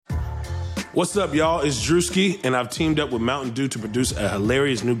What's up, y'all? It's Drewski, and I've teamed up with Mountain Dew to produce a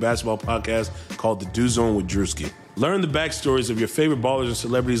hilarious new basketball podcast called The Dew Zone with Drewski. Learn the backstories of your favorite ballers and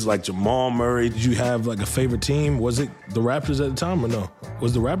celebrities like Jamal Murray. Did you have like a favorite team? Was it the Raptors at the time or no?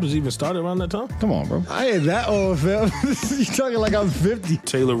 Was the Raptors even started around that time? Come on, bro. I ain't that old, fam. You talking like I'm 50.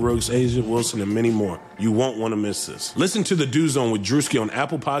 Taylor Rooks, Asia Wilson, and many more. You won't want to miss this. Listen to The Dew Zone with Drewski on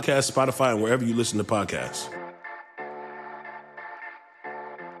Apple Podcasts, Spotify, and wherever you listen to podcasts.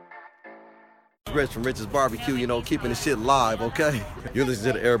 Rich from Rich's Barbecue, you know, keeping the shit live, okay? You're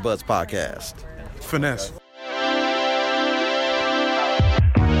listening to the Airbuds Podcast. Finesse.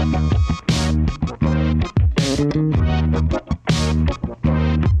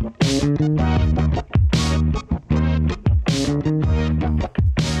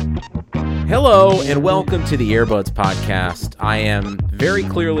 Hello and welcome to the Airbuds Podcast. I am very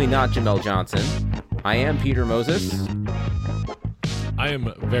clearly not Jamel Johnson. I am Peter Moses. I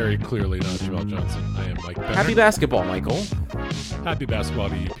am very clearly not Jamel Johnson. I am Mike Bennett. Happy basketball, Michael. Happy basketball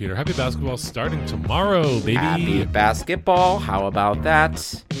to you, Peter. Happy basketball starting tomorrow, baby. Happy basketball. How about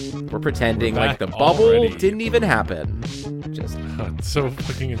that? We're pretending like the bubble already. didn't even happen. Just It's so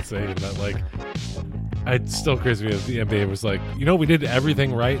fucking insane that, like, it's still crazy that the NBA was like, you know, we did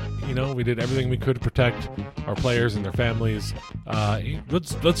everything right. You know, we did everything we could to protect our players and their families.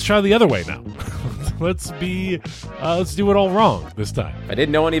 Let's try the other way now. let's do it all wrong this time. if I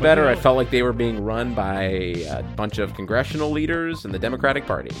didn't know any better, I felt like they were being run by a bunch of congressional leaders in the Democratic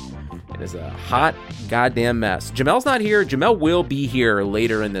Party. It is a hot goddamn mess. Jamel's not here. Jamel will be here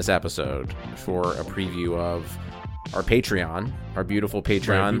later in this episode for a preview of our Patreon, our beautiful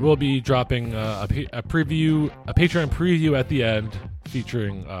Patreon. Right, we will be dropping a Patreon preview at the end,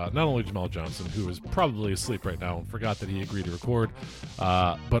 featuring not only Jamal Johnson, who is probably asleep right now and forgot that he agreed to record,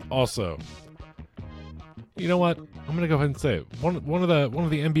 but also, you know what? I'm gonna go ahead and say it. One of the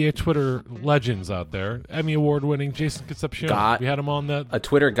NBA Twitter legends out there, Emmy Award winning Jason Concepcion. We had him on that. A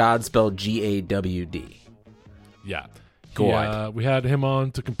Twitter god spelled GAWD. Yeah. Go on. We had him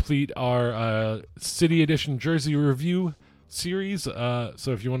on to complete our City Edition Jersey review series. So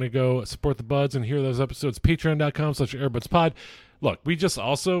if you want to go support the buds and hear those episodes, patreon.com/airbudspod. Look, we just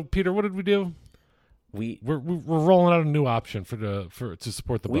also, Peter, what did we do? We're rolling out a new option to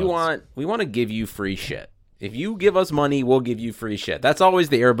support the buds. We want to give you free shit. If you give us money, we'll give you free shit. That's always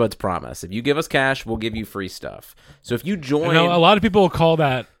the Airbuds promise. If you give us cash, we'll give you free stuff. So if you join... a lot of people will call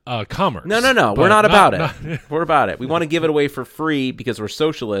that commerce. No. We're not about it. We're about it. We want to give it away for free because we're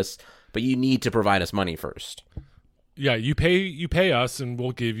socialists, but you need to provide us money first. Yeah, you pay us and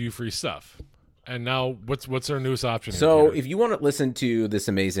we'll give you free stuff. And now what's our newest option? So if you want to listen to this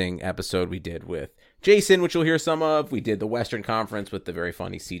amazing episode we did with Jason, which you'll hear some of, we did the Western Conference with the very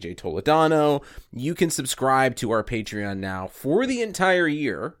funny CJ Toledano. You can subscribe to our Patreon now for the entire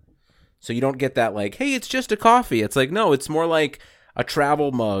year. So you don't get that like, hey, it's just a coffee. It's like, no, it's more like a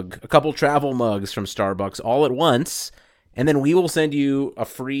travel mug, a couple travel mugs from Starbucks all at once. And then we will send you a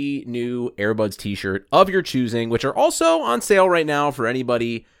free new Airbuds t-shirt of your choosing, which are also on sale right now for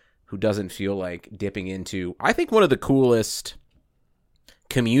anybody who doesn't feel like dipping into, I think, one of the coolest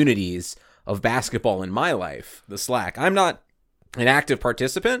communities of basketball in my life, the Slack. I'm not an active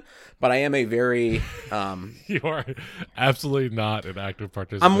participant, but I am a very... You are absolutely not an active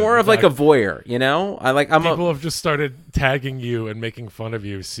participant. I'm more of like a voyeur, you know? People have just started tagging you and making fun of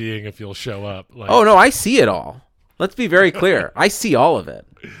you, seeing if you'll show up. Like, oh, no, I see it all. Let's be very clear. I see all of it.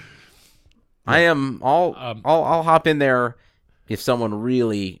 I am all... I'll hop in there if someone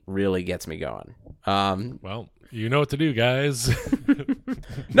really, really gets me going. Well, you know what to do, guys.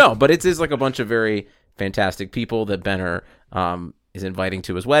 No, but it's like a bunch of very fantastic people that Benner is inviting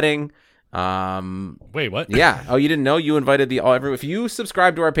to his wedding. Wait, what? Yeah. Oh, you didn't know? You invited everyone. If you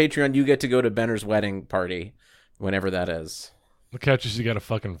subscribe to our Patreon, you get to go to Benner's wedding party, whenever that is. The catch is you got to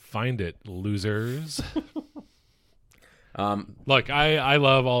fucking find it, losers. Look, I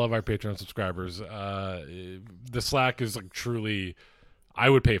love all of our Patreon subscribers. The Slack is like truly, I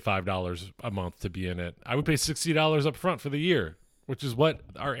would pay $5 a month to be in it. I would pay $60 up front for the year, which is what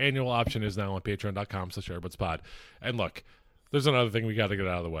our annual option is now on patreon.com/airbudspod. And look, there's another thing we got to get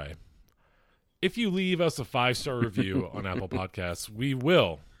out of the way. If you leave us a 5-star review on Apple Podcasts, we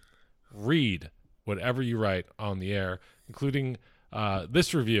will read whatever you write on the air, including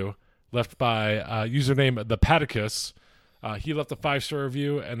this review left by username The Paticus. He left a 5-star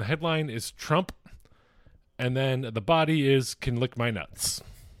review, and the headline is Trump, and then the body is Can Lick My Nuts.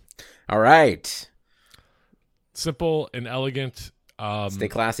 All right. Simple and elegant. Stay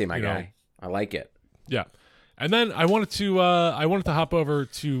classy, my guy. I like it. Yeah. And then I wanted to hop over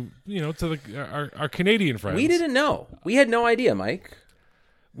to our Canadian friends. We didn't know. We had no idea, Mike.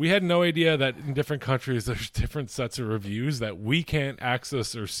 We had no idea that in different countries there's different sets of reviews that we can't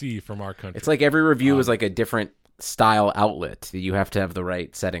access or see from our country. It's like every review is like a different style outlet that you have to have the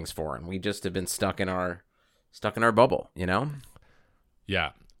right settings for, and we just have been stuck in our bubble, you know?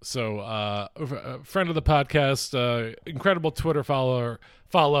 Yeah. So, a friend of the podcast, incredible Twitter follow.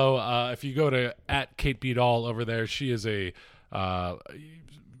 If you go to @KateBeatAll over there, she is a, one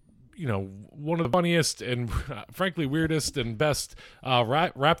of the funniest and frankly weirdest and best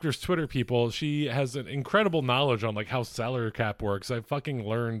Raptors Twitter people. She has an incredible knowledge on like how salary cap works. I fucking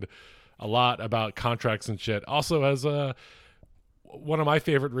learned a lot about contracts and shit. Also has one of my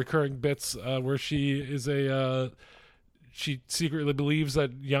favorite recurring bits where she is she secretly believes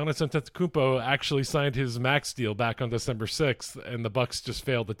that Giannis Antetokounmpo actually signed his max deal back on December 6th, and the Bucks just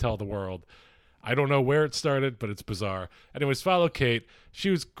failed to tell the world. I don't know where it started, but it's bizarre. Anyways, follow Kate. She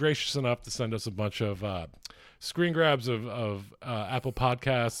was gracious enough to send us a bunch of screen grabs of Apple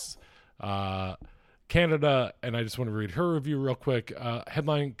Podcasts, Canada, and I just want to read her review real quick.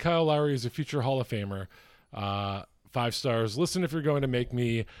 Headline, Kyle Lowry is a future Hall of Famer. 5 stars. Listen if you're going to make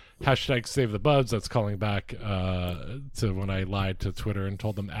me #save the buds. That's calling back to when I lied to Twitter and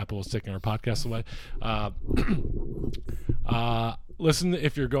told them Apple was taking our podcast away. Listen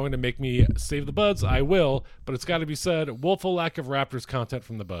if you're going to make me save the buds. I will, but it's got to be said, woeful lack of Raptors content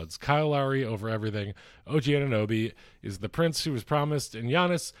from the buds. Kyle Lowry over everything. OG Anunoby is the prince who was promised, and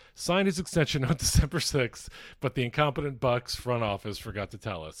Giannis signed his extension on December 6th, but the incompetent Bucks front office forgot to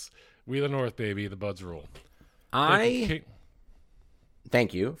tell us. We the North, baby. The buds rule. Thank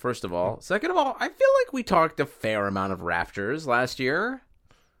you, first of all. Second of all, I feel like we talked a fair amount of Raptors last year.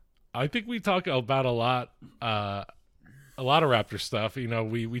 I think we talk about a lot of Raptor stuff. You know,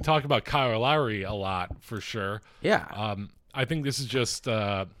 we talk about Kyle Lowry a lot for sure. Yeah. I think this is just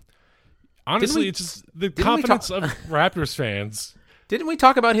honestly, it's just the confidence of Raptors fans. Didn't we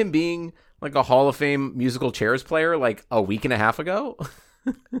talk about him being like a Hall of Fame musical chairs player like a week and a half ago?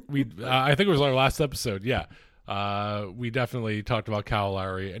 I think it was our last episode. Yeah. We definitely talked about Kyle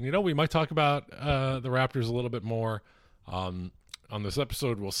Lowry, and we might talk about the Raptors a little bit more on this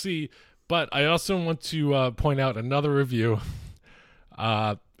episode. We'll see. But I also want to point out another review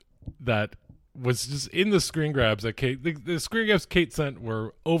that was just in the screen grabs that Kate. The screen grabs Kate sent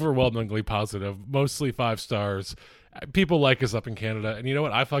were overwhelmingly positive, mostly 5 stars. People like us up in Canada, and you know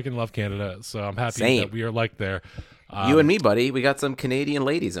what? I fucking love Canada, so I'm happy that we are liked there. You and me, buddy. We got some Canadian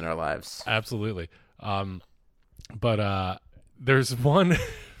ladies in our lives. Absolutely. But there's one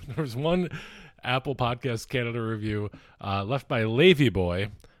Apple Podcast Canada review left by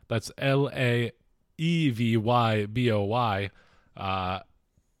Lavyboy. That's LAEVYBOY.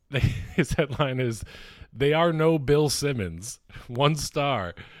 His headline is, "They are no Bill Simmons." 1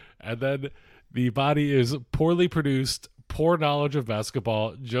 star. And then the body is poorly produced, poor knowledge of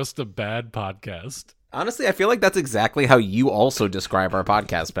basketball, just a bad podcast. Honestly, I feel like that's exactly how you also describe our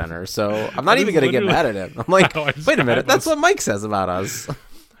podcast, Benner. So I'm not even going to get mad at him. I'm like, wait a minute, that's what Mike says about us.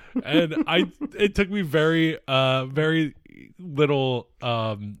 And it took me very little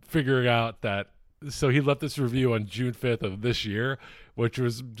figuring out that. So he left this review on June 5th of this year, which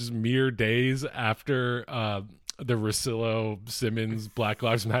was just mere days after the Russillo Simmons Black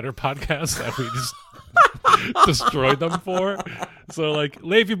Lives Matter podcast that we just destroyed them for. So, like,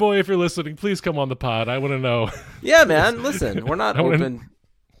 Lavyboy, if you're listening, please come on the pod. I want to know. Yeah, man. Listen, we're not open.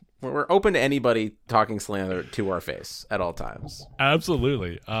 We're open to anybody talking slander to our face at all times.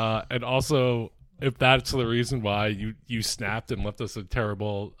 Absolutely. And also, if that's the reason why you snapped and left us a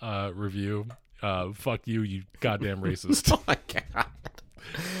terrible review, fuck you, you goddamn racist. Oh my God.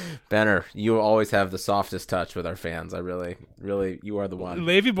 Benner, you always have the softest touch with our fans. I really, you are the one.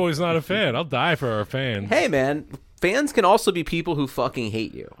 Lavyboy's not a fan. I'll die for our fans. Hey, man, fans can also be people who fucking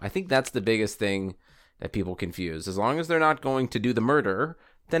hate you. I think that's the biggest thing that people confuse. As long as they're not going to do the murder,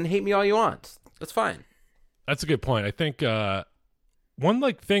 then hate me all you want. That's fine. That's a good point. I think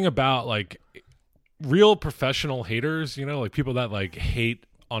one thing about real professional haters, people that hate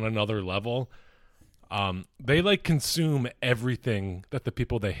on another level. They consume everything that the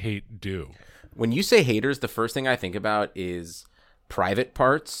people they hate do. When you say haters, the first thing I think about is Private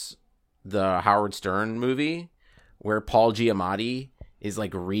Parts, the Howard Stern movie, where Paul Giamatti is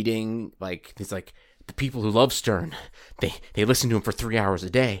reading, he's like, the people who love Stern, they listen to him for 3 hours a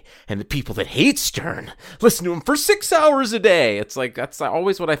day, and the people that hate Stern listen to him for 6 hours a day. It's that's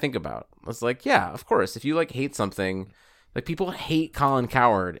always what I think about. It's yeah, of course, if you hate something, people hate Colin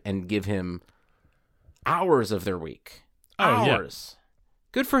Cowherd and give him hours of their week. Hours. Yeah.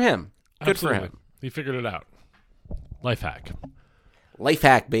 Good for him. Good for him. He figured it out. Life hack. Life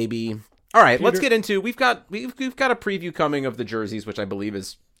hack, baby. All right, let's get into. We've got a preview coming of the jerseys, which I believe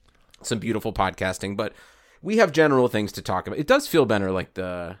is some beautiful podcasting. But we have general things to talk about. It does feel better, like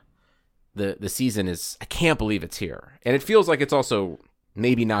the season is. I can't believe it's here, and it feels like it's also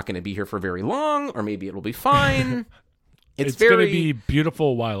maybe not going to be here for very long, or maybe it'll be fine. It's going to be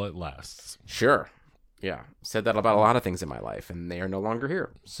beautiful while it lasts. Sure. Yeah. Said that about a lot of things in my life, and they are no longer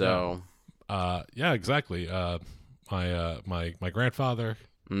here. So. Yeah, exactly. My grandfather.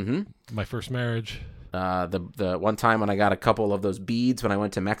 Mm-hmm. My first marriage. The one time when I got a couple of those beads when I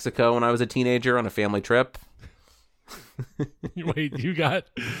went to Mexico when I was a teenager on a family trip. Wait, you got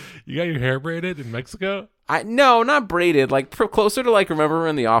your hair braided in Mexico? No, not braided. Like closer to like, remember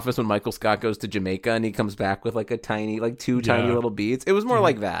in The Office when Michael Scott goes to Jamaica and he comes back with like a tiny, like two tiny little beads. It was more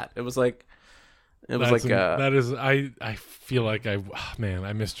like that. It was like. That is. I feel like I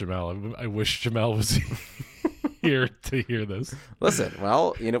miss Jamel. I wish Jamel was here to hear this. Listen,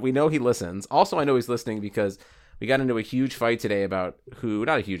 well, we know he listens. Also, I know he's listening because we got into a huge fight today about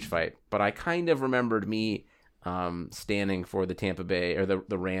not a huge fight, but I kind of remembered me standing for the Tampa Bay or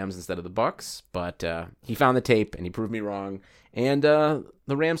the Rams instead of the Bucks. But he found the tape and he proved me wrong. And the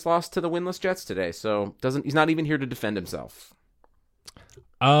Rams lost to the winless Jets today, so he's not even here to defend himself.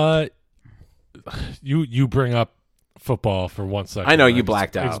 You bring up football for 1 second. I know you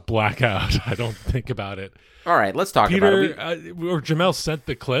blacked out. It's blackout. I don't think about it. All right, let's talk about it. Or Jamel sent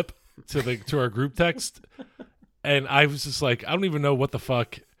the clip to our group text, and I was just like, I don't even know what the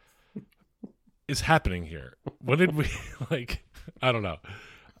fuck is happening here. When did we like? I don't know.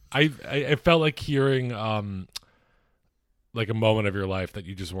 I felt like hearing like a moment of your life that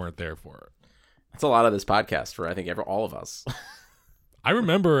you just weren't there for. That's a lot of this podcast for I think all of us. I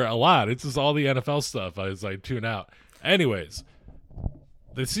remember a lot. It's just all the NFL stuff as I tune out. Anyways,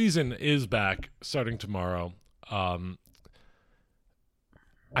 the season is back starting tomorrow. I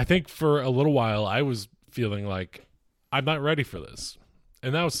think for a little while I was feeling like I'm not ready for this.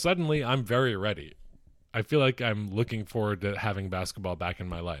 And now suddenly I'm very ready. I feel like I'm looking forward to having basketball back in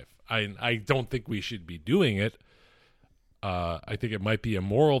my life. I don't think we should be doing it. I think it might be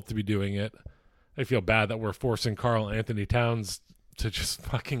immoral to be doing it. I feel bad that we're forcing Karl Anthony Towns to just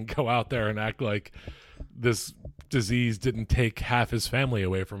fucking go out there and act like this disease didn't take half his family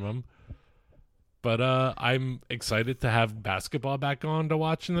away from him. But I'm excited to have basketball back on to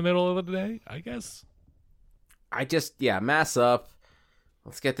watch in the middle of the day, I guess. Mass up.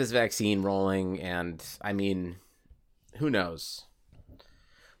 Let's get this vaccine rolling. And, I mean, who knows?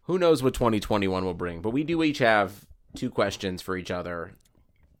 Who knows what 2021 will bring? But we do each have 2 questions for each other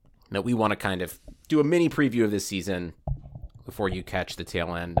that we want to kind of do a mini preview of this season before you catch the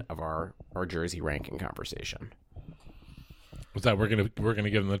tail end of our jersey ranking conversation. Was that we're gonna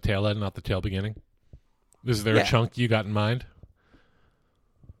give them the tail end, not the tail beginning? Is there a chunk you got in mind?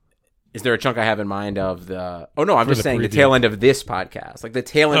 Is there a chunk I have in mind of the? Oh no, I'm just saying preview. The tail end of this podcast. Like the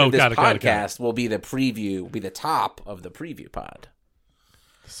tail end of this podcast got it. Will be the preview, will be the top of the preview pod.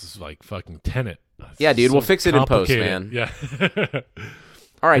 This is like fucking Tenet. Yeah, dude, we'll fix it in post, man. Yeah.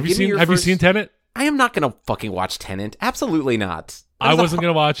 All right, have you seen Tenet? I am not going to fucking watch Tenet. Absolutely not. I wasn't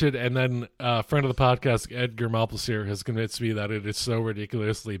going to watch it, and then a friend of the podcast, Edgar Malplasier, has convinced me that it is so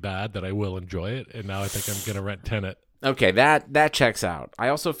ridiculously bad that I will enjoy it, and now I think I'm going to rent Tenet. Okay, that checks out. I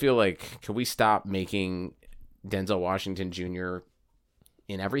also feel like, can we stop making Denzel Washington Jr.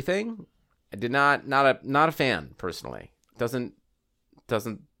 in everything? I did not a fan personally. Doesn't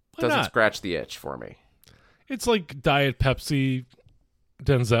scratch the itch for me. It's like Diet Pepsi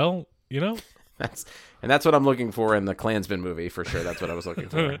Denzel, you know? That's what I'm looking for in the Klansman movie, for sure. That's what I was looking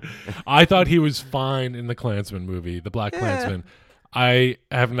for. I thought he was fine in the Klansman movie, the Black Klansman. I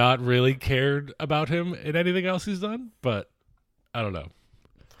have not really cared about him in anything else he's done, but I don't know.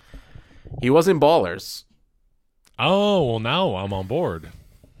 He was in Ballers. Oh, well, now I'm on board.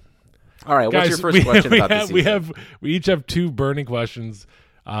 All right, guys, what's your first question about this season? We each have 2 burning questions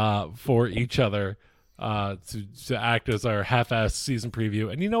for each other to act as our half-assed season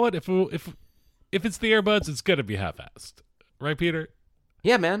preview. And you know what? If it's the earbuds, it's gonna be half-assed, right, Peter?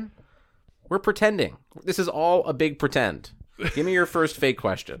 Yeah, man. We're pretending. This is all a big pretend. Give me your first fake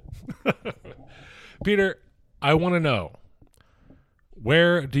question. Peter, I want to know,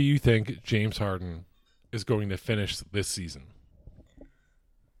 where do you think James Harden is going to finish this season?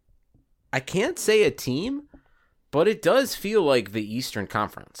 I can't say a team, but it does feel like the Eastern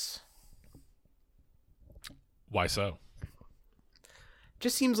Conference. Why so?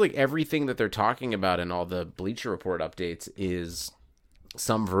 Just seems like everything that they're talking about in all the Bleacher Report updates is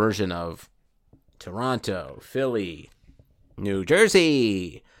some version of Toronto, Philly, New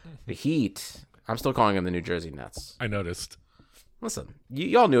Jersey, the Heat. I'm still calling them the New Jersey Nets. I noticed. Listen,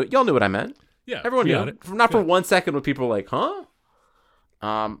 y'all knew it. Y'all knew what I meant. Yeah, Everyone we knew got it. it. Not for 1 second when people were like, huh?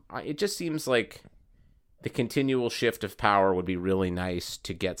 It just seems like the continual shift of power would be really nice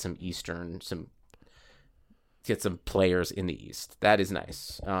to get some players in the East. That is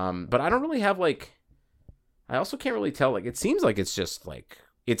nice. But I don't really have I also can't really tell. It seems like it's just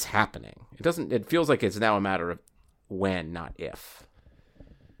it's happening. It feels like it's now a matter of when, not if.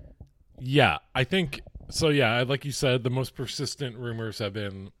 Yeah, I think so. Yeah, like you said, the most persistent rumors have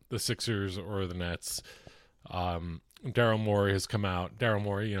been the Sixers or the Nets. Daryl Morey has come out. Daryl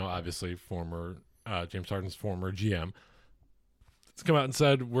Morey, obviously former James Harden's former GM, has come out and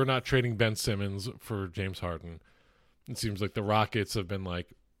said we're not trading Ben Simmons for James Harden. It seems like the Rockets have been like,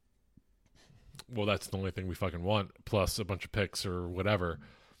 well, that's the only thing we fucking want, plus a bunch of picks or whatever.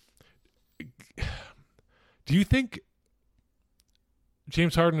 Do you think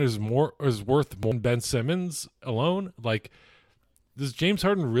James Harden is worth more than Ben Simmons alone? Does James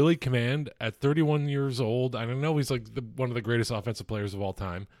Harden really command at 31 years old? I don't know. He's one of the greatest offensive players of all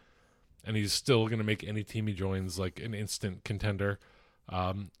time, and he's still going to make any team he joins an instant contender.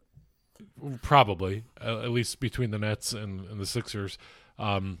 Probably, at least between the Nets and the Sixers.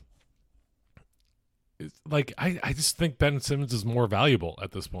 I just think Ben Simmons is more valuable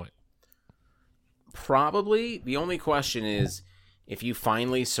at this point. Probably. The only question is, if you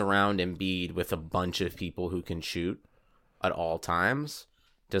finally surround Embiid with a bunch of people who can shoot at all times,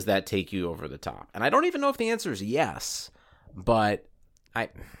 does that take you over the top? And I don't even know if the answer is yes, but I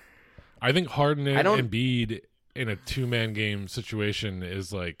think Harden and Embiid in a two-man game situation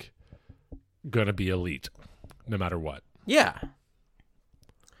is going to be elite no matter what. Yeah.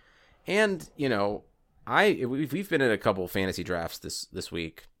 And, we've been in a couple fantasy drafts this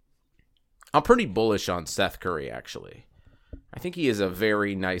week. I'm pretty bullish on Seth Curry, actually. I think he is a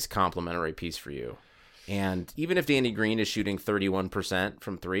very nice complementary piece for you. And even if Danny Green is shooting 31%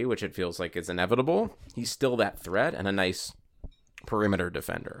 from three, which it feels like is inevitable, he's still that threat and a nice perimeter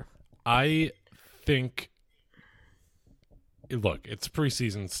defender. I think, look, it's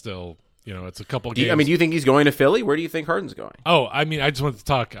preseason still. It's a couple games. Do you think he's going to Philly? Where do you think Harden's going? Oh, I just wanted to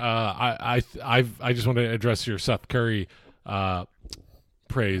talk. I just want to address your Seth Curry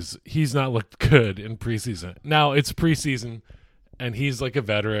praise. He's not looked good in preseason. Now it's preseason, and he's a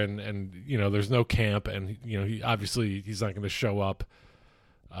veteran, and there's no camp, and he's not going to show up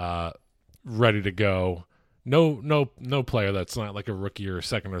ready to go. No player that's not a rookie or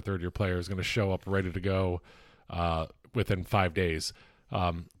second or third year player is going to show up ready to go within 5 days.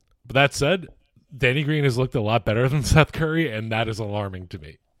 But that said, Danny Green has looked a lot better than Seth Curry, and that is alarming to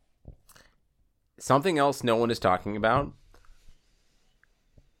me. Something else no one is talking about.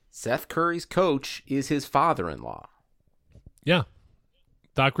 Seth Curry's coach is his father-in-law. Yeah.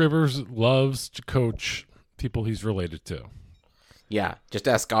 Doc Rivers loves to coach people he's related to. Yeah, just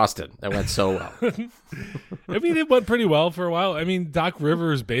ask Austin. That went so well. It went pretty well for a while. Doc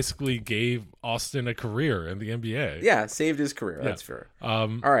Rivers basically gave Austin a career in the NBA. Yeah, saved his career. Yeah. That's fair. All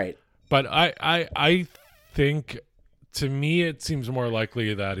right. But I think, to me, it seems more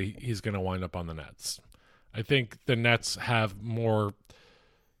likely that he's going to wind up on the Nets. I think the Nets have more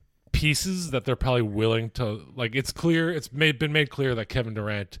pieces that they're probably willing to, it's clear, been made clear that Kevin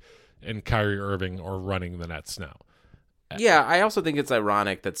Durant and Kyrie Irving are running the Nets now. Yeah, I also think it's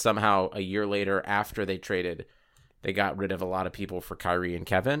ironic that somehow a year later, after they got rid of a lot of people for Kyrie and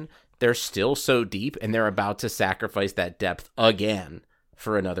Kevin, they're still so deep, and they're about to sacrifice that depth again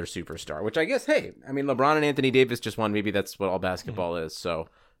for another superstar, which I guess, hey, LeBron and Anthony Davis just won. Maybe that's what all basketball is, so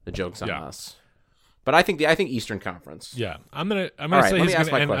the joke's on us. But I think Eastern Conference. Yeah, I'm gonna say he's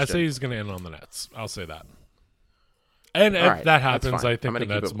gonna end. I say he's gonna end on the Nets. I'll say that. And if that happens, I think the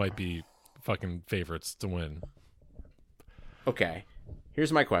Nets might be fucking favorites to win. Okay,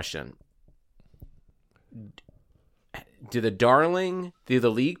 here's my question: Do the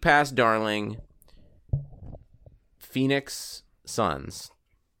league pass darling Phoenix Suns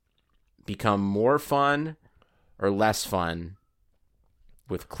become more fun or less fun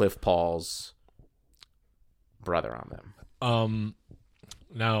with Cliff Paul's brother on them?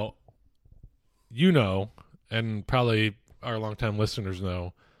 Now, and probably our longtime listeners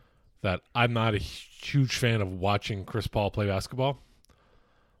know, that I'm not a huge fan of watching Chris Paul play basketball.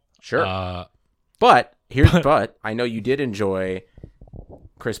 Sure. But I know you did enjoy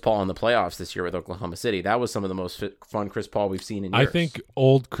Chris Paul in the playoffs this year with Oklahoma City. That was some of the most fun Chris Paul we've seen in years. I think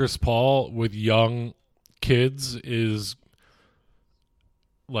old Chris Paul with young kids is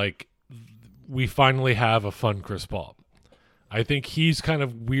we finally have a fun Chris Paul. I think he's kind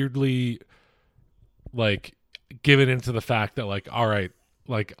of weirdly given into the fact that all right,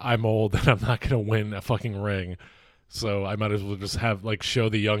 I'm old and I'm not going to win a fucking ring. So I might as well just show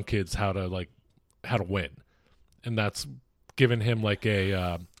the young kids how to win, and that's given him like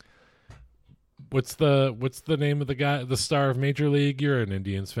a what's the name of the guy, the star of Major League? You're an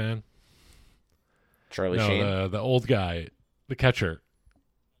Indians fan. Charlie Sheen. The old guy, the catcher.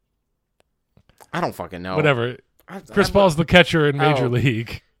 I don't fucking know. Whatever. Chris Paul's the catcher in Major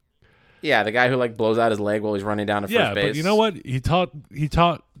League. Yeah, the guy who blows out his leg while he's running down to first base. But you know what? He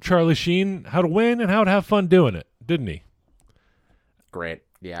taught Charlie Sheen how to win and how to have fun doing it, didn't he? Great.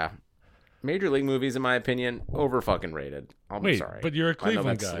 Yeah. Major League movies, in my opinion, over fucking rated. I'm sorry. But you're a Cleveland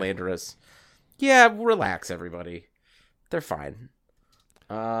I know that's guy. Slanderous. Yeah, relax, everybody. They're fine.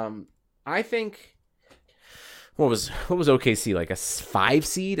 I think what was OKC, like a 5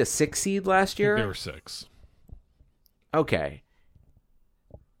 seed, a 6 seed last year? They were 6. Okay.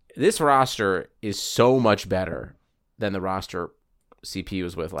 This roster is so much better than the roster CP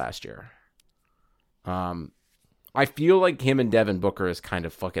was with last year. I feel like him and Devin Booker is kind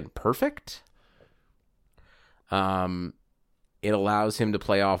of fucking perfect. It allows him to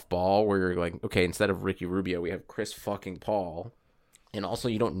play off ball where you're like, okay, instead of Ricky Rubio, we have Chris fucking Paul. And also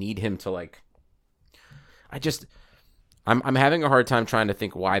you don't need him to I'm having a hard time trying to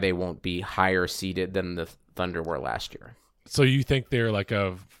think why they won't be higher seeded than the Thunder were last year. So you think they're like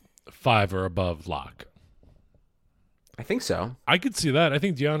a 5 or above lock? I think so. I could see that. I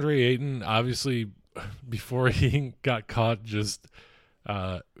think DeAndre Ayton, obviously, before he got caught just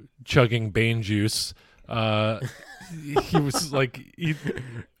chugging Bane juice, he was like...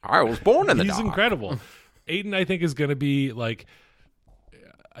 I was born in the He's dark. incredible. Ayton, I think, is going to be like...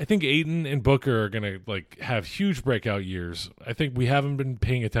 I think Ayton and Booker are going to have huge breakout years. I think we haven't been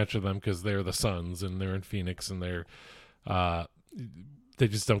paying attention to them because they're the Suns and they're in Phoenix and they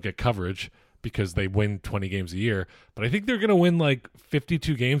just don't get coverage because they win 20 games a year. But I think they're going to win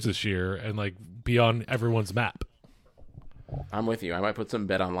 52 games this year and be on everyone's map. I'm with you. I might put some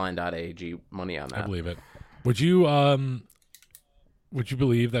betonline.ag money on that. I believe it. Would you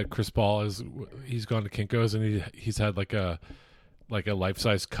believe that Chris Paul he's gone to Kinko's and he's had a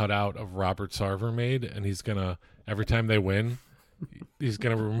life-size cutout of Robert Sarver made, and he's gonna, every time they win, he's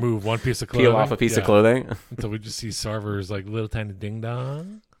gonna remove one piece of clothing, peel off a piece of clothing, until we just see Sarver's little tiny ding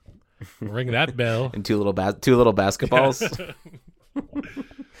dong, ring that bell, and two little basketballs.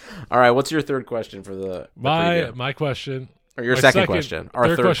 All right, what's your third question for the my question, or your second question,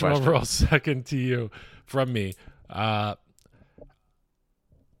 our third question overall, second to you from me,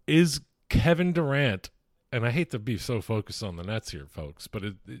 is Kevin Durant. And I hate to be so focused on the Nets here, folks, but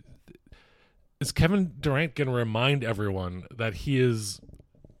is Kevin Durant going to remind everyone that he is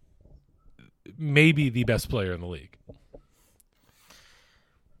maybe the best player in the league?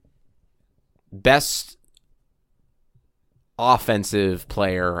 Best offensive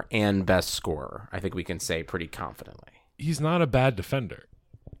player and best scorer, I think we can say pretty confidently. He's not a bad defender.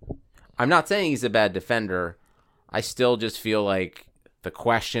 I'm not saying he's a bad defender. I still just feel like the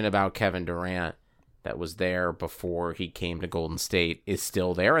question about Kevin Durant that was there before he came to Golden State is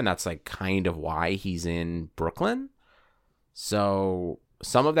still there, and that's kind of why he's in Brooklyn. So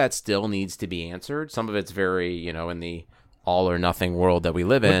some of that still needs to be answered. Some of it's very, in the all or nothing world that we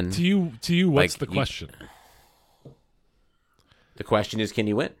live in. To you, what's the question? The question is, can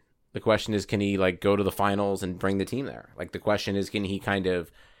he win? The question is, can he go to the finals and bring the team there? The question is, can he kind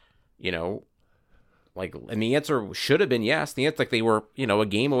of, and the answer should have been yes. The answer, they were, a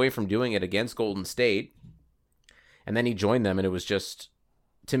game away from doing it against Golden State. And then he joined them, and it was just,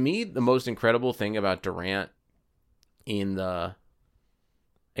 to me, the most incredible thing about Durant in the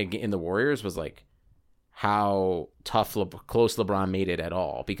Warriors was how close LeBron made it at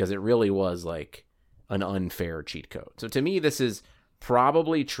all, because it really was an unfair cheat code. So to me, this is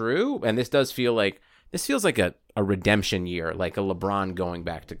probably true, and this feels like a redemption year, like a LeBron going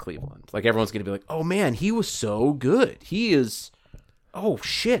back to Cleveland. Everyone's going to be like, oh man, he was so good. He is, oh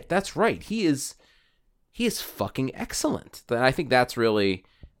shit, that's right. He is fucking excellent. I think that's really,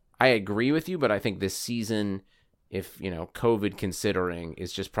 I agree with you, but I think this season, if, COVID considering,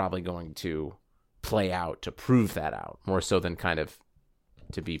 is just probably going to play out to prove that out more so than kind of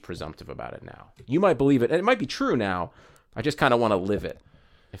to be presumptive about it now. You might believe it, and it might be true now. I just kind of want to live it,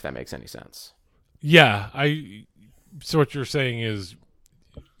 if that makes any sense. Yeah, so what you're saying is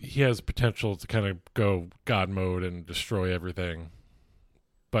he has potential to kind of go God mode and destroy everything,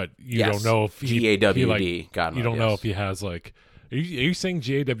 but you don't know if GAWD God mode. You don't know if he has Are you saying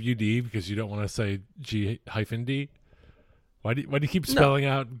GAWD because you don't want to say G-D? Why do you keep spelling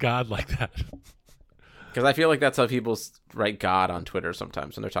out God like that? Because I feel like that's how people write God on Twitter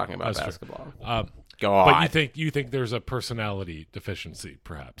sometimes when they're talking about basketball. God. But you think there's a personality deficiency,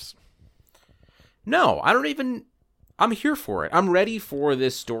 perhaps? No, I don't even I'm here for it. I'm ready for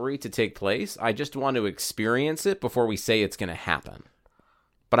this story to take place. I just want to experience it before we say it's going to happen.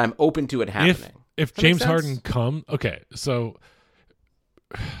 But I'm open to it happening. If That makes James Harden okay, so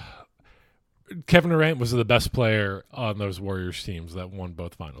Kevin Durant was the best player on those Warriors teams that won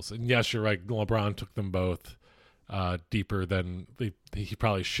both finals. And yes, you're right. LeBron took them both deeper than he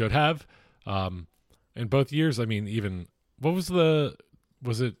probably should have. In both years, I mean, even what was it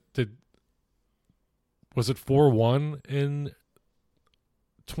 4-1 in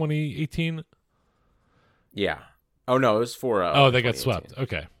 2018? Yeah. Oh no, it was for. They got swept.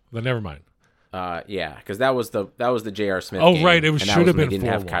 Okay, then never mind. Yeah, because that was the J.R. Smith. Oh game, right, it and should have been 4-1. Didn't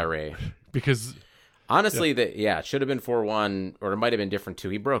have Kyrie because honestly, it should have been 4-1, or it might have been different too.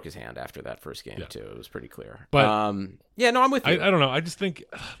 He broke his hand after that first game too. It was pretty clear. But I'm with you. I don't know. I just think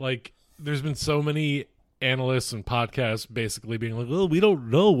like there's been so many analysts and podcasts basically being like, well, we don't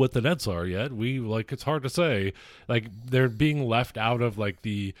know what the Nets are yet. It's hard to say. Like they're being left out of like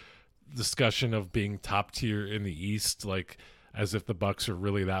the discussion of being top tier in the East, like as if the Bucks are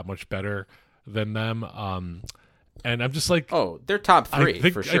really that much better than them. And I'm just like, they're top 3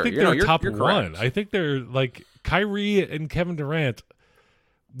 for sure. I think they're top you're 1. I think they're like Kyrie and Kevin Durant.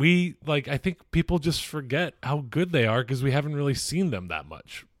 I think people just forget how good they are because we haven't really seen them that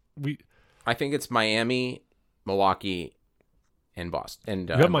much. I think it's Miami, Milwaukee, and Boston. And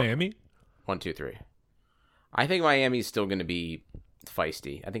you got Miami? 1, 2, 3. I think Miami's still going to be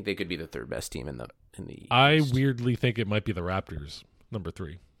feisty. I think they could be the third best team in the I East. weirdly think it might be the Raptors, number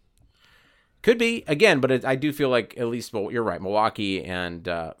 3. Could be again, but I do feel like at least you're right. Milwaukee and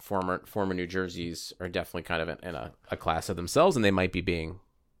former New Jerseys are definitely kind of in a class of themselves, and they might be being.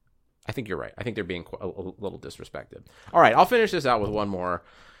 I think you're right. I think they're being a little disrespected. All right, I'll finish this out with one more.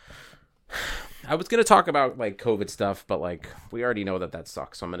 I was going to talk about like COVID stuff, but like we already know that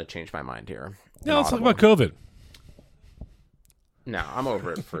sucks, so I'm going to change my mind here. Yeah, let's talk about COVID. No, I'm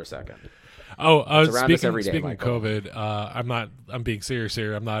over it for a second. Speaking of Michael. COVID, I'm being serious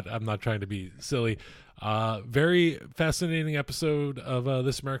here. I'm not trying to be silly. Very fascinating episode of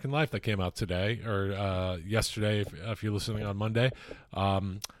This American Life that came out today or yesterday if you're listening on Monday.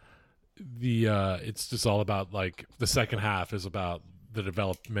 It's just all about like the second half is about the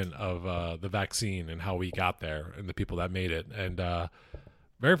development of the vaccine and how we got there and the people that made it, and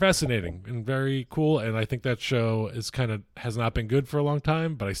very fascinating and very cool. And I think that show has not been good for a long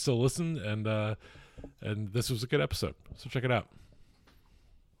time, but I still listen, and this was a good episode, so check it out.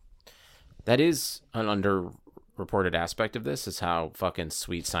 That is an underreported aspect of this, is how fucking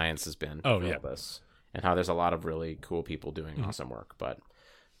sweet science has been. Oh for yeah, all this, and how there's a lot of really cool people doing awesome work, but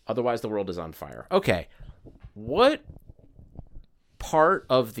otherwise the world is on fire. Okay, what part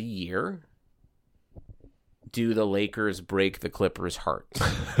of the year do the Lakers break the Clippers' hearts?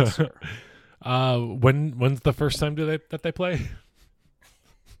 When's the first time that they play?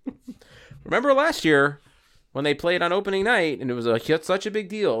 Remember last year when they played on opening night, and it was such a big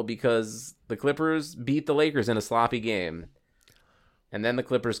deal because the Clippers beat the Lakers in a sloppy game, and then the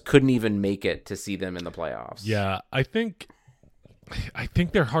Clippers couldn't even make it to see them in the playoffs. Yeah, I think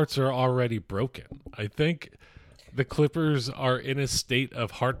their hearts are already broken. I think the Clippers are in a state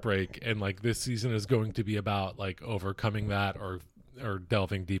of heartbreak, and like this season is going to be about like overcoming that or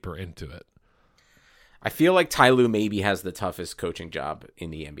delving deeper into it. I feel like Ty Lue maybe has the toughest coaching job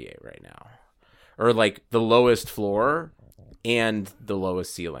in the NBA right now, or like the lowest floor and the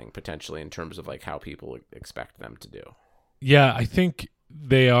lowest ceiling potentially in terms of like how people expect them to do. Yeah, I think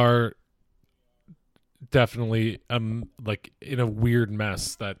they are definitely like in a weird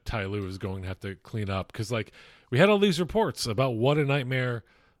mess that Ty Lue is going to have to clean up, because like we had all these reports about what a nightmare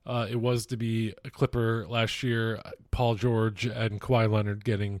it was to be a Clipper last year. Paul George and Kawhi Leonard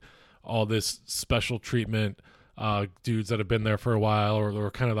getting all this special treatment. Dudes that have been there for a while or were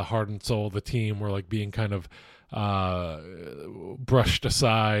kind of the heart and soul of the team were like being kind of brushed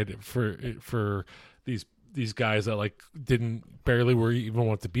aside for these guys that like barely were even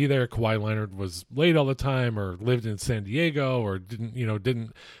want to be there. Kawhi Leonard was late all the time or lived in San Diego or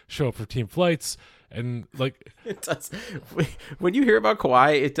didn't show up for team flights. And like it does, when you hear about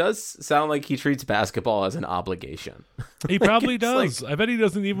Kawhi, it does sound like he treats basketball as an obligation. He probably does. I bet he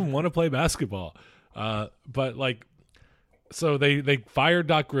doesn't even want to play basketball. But like, so they fired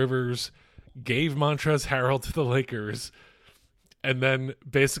Doc Rivers, gave Montrezl Harrell to the Lakers, and then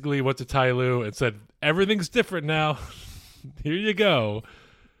basically went to Ty Lue and said, everything's different now. Here you go.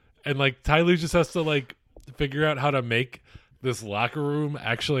 And like Ty Lue just has to like figure out how to make this locker room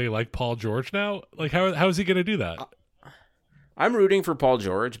actually like Paul George now. Like how is he going to do that? I'm rooting for Paul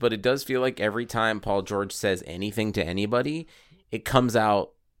George, but it does feel like every time Paul George says anything to anybody, it comes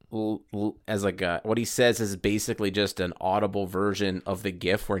out as like what he says is basically just an audible version of the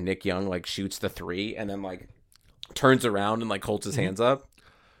GIF where Nick Young like shoots the 3 and then like turns around and like holds his hands up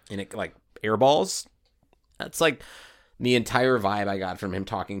and it like airballs. That's like the entire vibe I got from him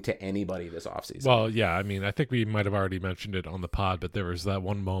talking to anybody this offseason. Well, yeah, I mean, I think we might have already mentioned it on the pod, but there was that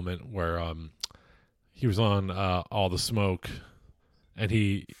one moment where he was on All the Smoke, and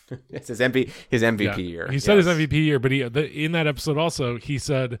it's his MVP year. He said his MVP year, but in that episode also he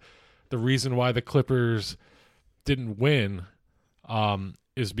said the reason why the Clippers didn't win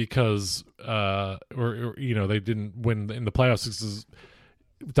is because or they didn't win in the playoffs because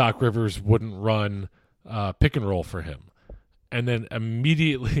Doc Rivers wouldn't run pick and roll for him. And then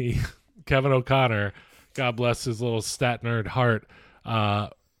immediately Kevin O'Connor, God bless his little stat nerd heart,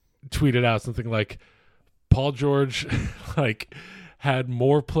 tweeted out something like Paul George like had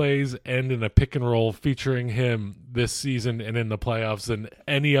more plays end in a pick and roll featuring him this season and in the playoffs than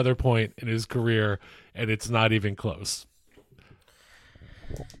any other point in his career, and it's not even close.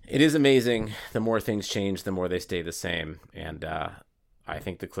 It is amazing. The more things change, the more they stay the same. And I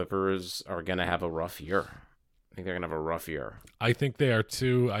think the Clippers are going to have a rough year. I think they're going to have a rough year. I think they are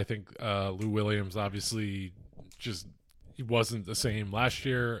too. I think Lou Williams obviously just wasn't the same last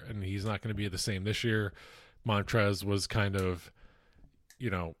year, and he's not going to be the same this year. Montrez was kind of,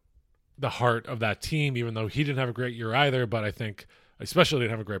 the heart of that team, even though he didn't have a great year either. But I think, especially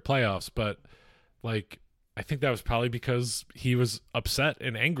didn't have a great playoffs. But I think that was probably because he was upset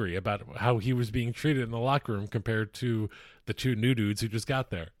and angry about how he was being treated in the locker room compared to the 2 new dudes who just got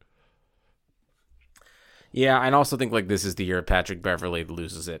there. Yeah, I also think this is the year Patrick Beverley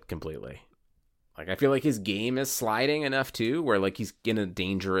loses it completely. I feel like his game is sliding enough too, where he's in a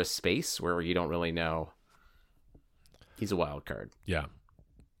dangerous space where you don't really know. He's a wild card. Yeah.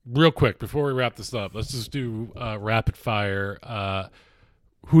 Real quick, before we wrap this up, let's just do rapid fire.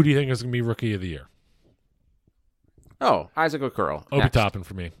 Who do you think is going to be Rookie of the Year? Oh, Isaac Okoro. Obi Toppin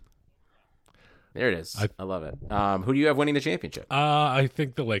for me. There it is. I love it. Who do you have winning the championship? I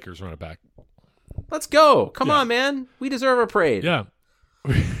think the Lakers run it back. Let's go. Come on, man. We deserve a parade. Yeah.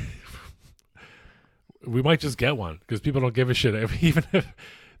 We might just get one because people don't give a shit. Even if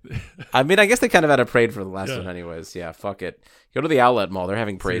I mean, I guess they kind of had a parade for the last one anyways. Yeah, fuck it. Go to the Outlet Mall. They're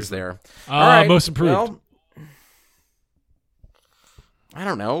having parades there. All right. Most improved. Well, I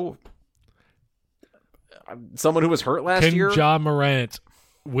don't know. Someone who was hurt last year? Can Ja Morant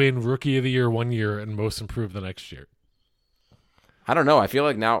win Rookie of the Year one year and most improved the next year? I don't know. I feel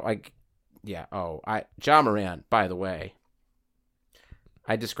like now, ja Morant, by the way.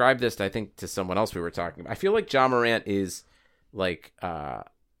 I described this, I think, to someone else we were talking about. I feel like Ja Morant is like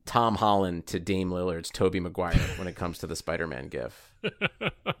Tom Holland to Dame Lillard's Tobey Maguire when it comes to the Spider-Man gif.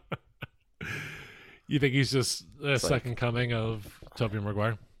 You think he's just a second coming of Tobey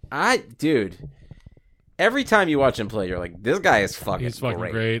Maguire? Dude, every time you watch him play, you're like, this guy is fucking He's fucking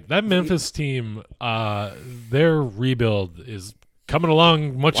great. That Memphis team, their rebuild is coming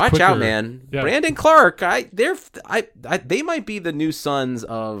along much quicker. Watch out, man. Yeah. Brandon Clark, they might be the new Suns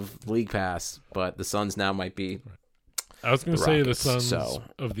of League Pass, but the Suns now might be I was going to say Rockets, the Suns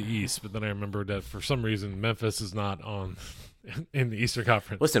of the East, but then I remembered that for some reason Memphis is not on in the Eastern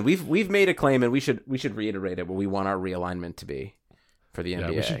Conference. Listen, we've made a claim, and we should reiterate it. What we want our realignment to be for the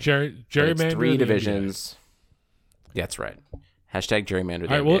NBA. We should gerrymander 3 divisions. That's right. Hashtag gerrymander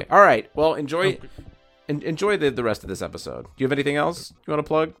the NBA. All right. Well, enjoy the rest of this episode. Do you have anything else you want to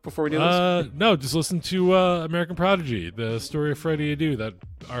plug before we do this? No, just listen to American Prodigy, the story of Freddie Adu that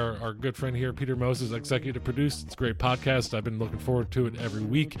our good friend here, Peter Moses, executive produced. It's a great podcast. I've been looking forward to it every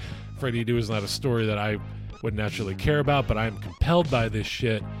week. Freddie Adu is not a story that I would naturally care about, but I'm compelled by this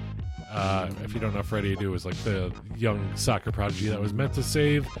shit. If you don't know, Freddie Adu was like the young soccer prodigy that was meant to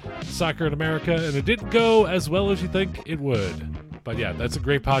save soccer in America, and it didn't go as well as you think it would. But yeah, that's a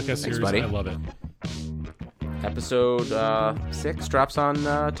great podcast series. Buddy. I love it. Episode 6 drops on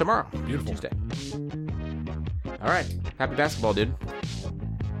tomorrow. Beautiful. Tuesday. All right. Happy basketball, dude.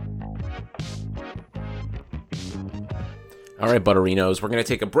 All right, Butterinos, we're going to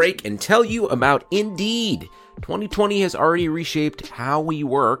take a break and tell you about Indeed. 2020 has already reshaped how we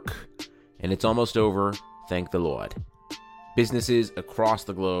work, and it's almost over, thank the Lord. Businesses across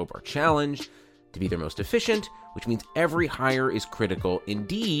the globe are challenged to be their most efficient, which means every hire is critical.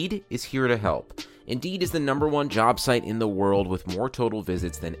 Indeed is here to help. Indeed is the #1 job site in the world with more total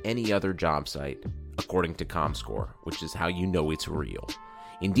visits than any other job site, according to ComScore, which is how you know it's real.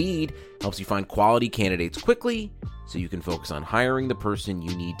 Indeed helps you find quality candidates quickly so you can focus on hiring the person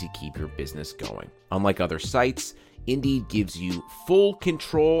you need to keep your business going. Unlike other sites, Indeed gives you full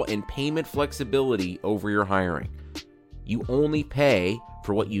control and payment flexibility over your hiring. You only pay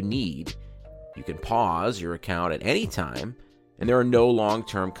for what you need. You can pause your account at any time, and there are no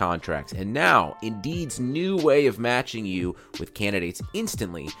long-term contracts. And now, Indeed's new way of matching you with candidates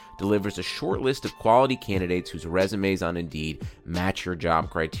instantly delivers a short list of quality candidates whose resumes on Indeed match your job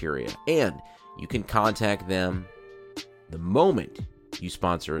criteria. And you can contact them the moment you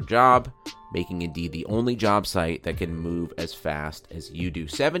sponsor a job, making Indeed the only job site that can move as fast as you do.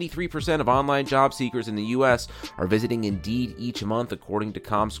 73% of online job seekers in the U.S. are visiting Indeed each month, according to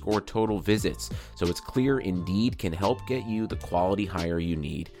ComScore total visits. So it's clear Indeed can help get you the quality hire you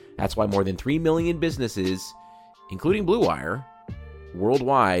need. That's why more than 3 million businesses, including Blue Wire,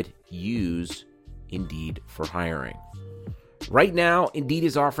 worldwide use Indeed for hiring. Right now, Indeed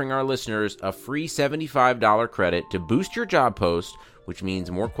is offering our listeners a free $75 credit to boost your job post, which means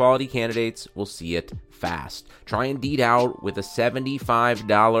more quality candidates will see it fast. Try Indeed out with a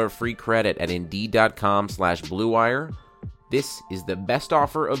 $75 free credit at Indeed.com/Blue Wire. This is the best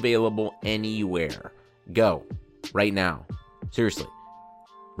offer available anywhere. Go right now. Seriously.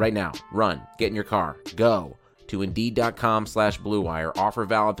 Right now. Run. Get in your car. Go to Indeed.com/Blue Wire. Offer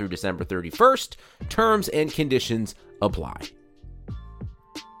valid through December 31st. Terms and conditions apply.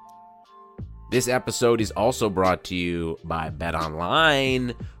 This episode is also brought to you by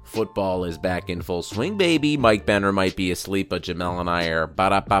BetOnline. Football is back in full swing, baby. Mike Benner might be asleep, but Jamel and I are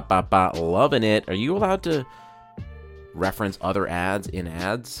loving it. Are you allowed to reference other ads in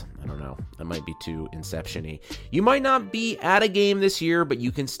ads? I don't know. That might be too Inception-y. You might not be at a game this year, but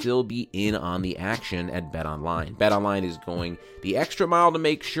you can still be in on the action at BetOnline. BetOnline is going the extra mile to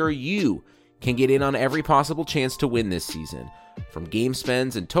make sure you can get in on every possible chance to win this season. From game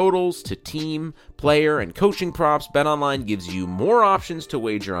spends and totals to team, player, and coaching props, BetOnline gives you more options to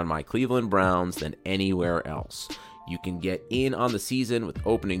wager on my Cleveland Browns than anywhere else. You can get in on the season with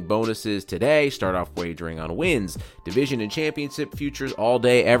opening bonuses today. Start off wagering on wins, division, and championship futures all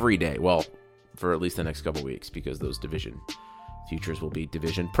day, every day. Well, for at least the next couple weeks, because those division futures will be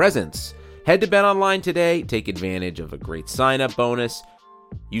division presents. Head to BetOnline today. Take advantage of a great sign-up bonus.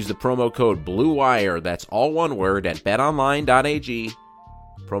 Use the promo code BLUEWIRE, that's all one word, at betonline.ag.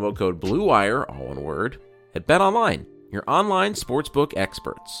 Promo code BLUEWIRE, all one word, at BetOnline, your online sportsbook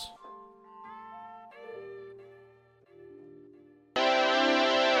experts.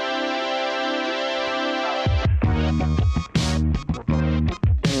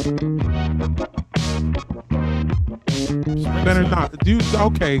 Better not. Dude,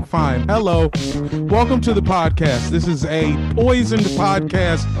 okay, fine. Hello. Welcome to the podcast. This is a poisoned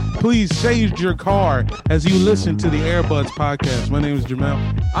podcast. Please sage your car as you listen to the Airbuds podcast. My name is Jamel.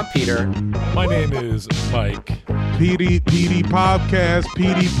 I'm Peter. My name is Mike. PD Podcast,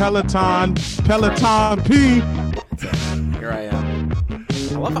 PD Peloton P. Here I am.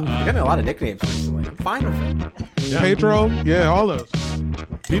 I love you're getting a lot of nicknames recently. I'm fine with it. Yeah. Pedro, yeah, all those.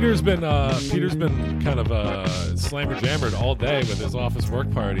 Peter's been kind of slammer jammered all day with his office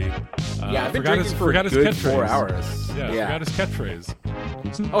work party. Yeah, I've been drinking for a good 4 hours. Yeah, forgot his catchphrase.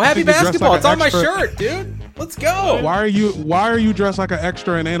 Oh, happy basketball! Like it's on my extra. shirt, dude. Let's go. Why are you dressed like an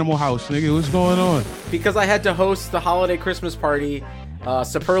extra in Animal House, nigga? What's going on? Because I had to host the holiday Christmas party,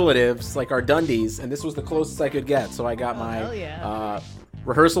 superlatives like our Dundies, and this was the closest I could get. So I got my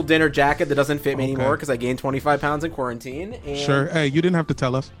rehearsal dinner jacket that doesn't fit me anymore because I gained 25 pounds in quarantine. And Sure. Hey, you didn't have to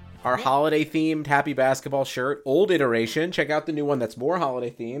tell us. our holiday themed happy basketball shirt, old iteration. Check out the new one that's more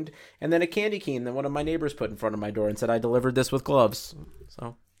holiday themed, and then a candy cane that one of my neighbors put in front of my door and said I delivered this with gloves.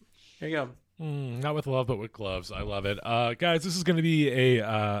 So here you go. Not with love, but with gloves. I love it. Guys, this is going to be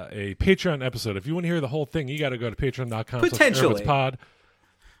a Patreon episode. If you want to hear the whole thing, you got to go to patreon.com. Potentially. Pod.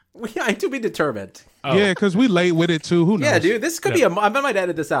 I to be determined. Oh. Yeah, because we late with it too. Who knows? Yeah, dude, this could be I might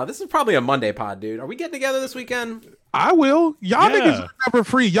edit this out. This is probably a Monday pod, dude. Are we getting together this weekend? I will. Y'all Yeah. niggas are never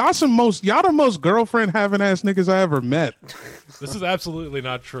free. Y'all the most girlfriend having ass niggas I ever met. This is absolutely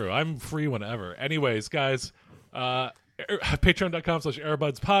not true. I'm free whenever. Anyways, guys,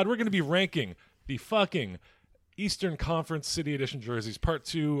 patreon.com/airbudspod. We're going to be ranking the fucking Eastern Conference City Edition jerseys, part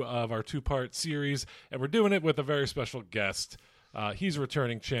 2 of our 2-part series, and we're doing it with a very special guest. He's a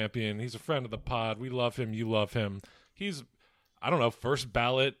returning champion. He's a friend of the pod. We love him. You love him. He's, I don't know, first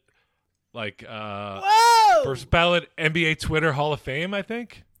ballot NBA Twitter Hall of Fame, I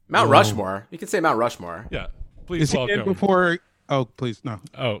think. Mount Rushmore. You could say Mount Rushmore. Yeah. Please Is he in welcome. before? Oh, please no.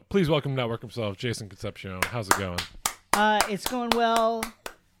 Oh, please welcome Network himself, Jason Concepcion. How's it going? It's going well.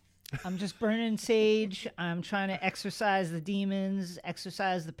 I'm just burning sage. I'm trying to exorcise the demons,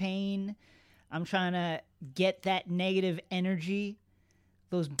 exorcise the pain. I'm trying to get that negative energy,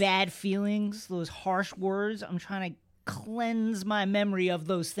 those bad feelings, those harsh words. I'm trying to cleanse my memory of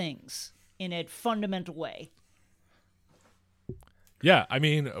those things in a fundamental way. Yeah, I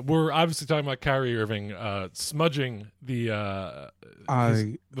mean, we're obviously talking about Kyrie Irving smudging the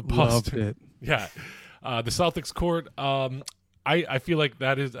I the loved Boston. it. Yeah, the Celtics court. I feel like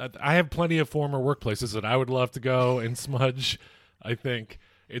that is. I have plenty of former workplaces that I would love to go and smudge. I think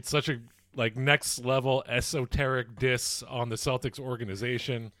it's such a like next level esoteric diss on the Celtics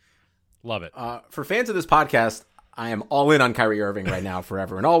organization. Love it. For fans of this podcast, I am all in on Kyrie Irving right now,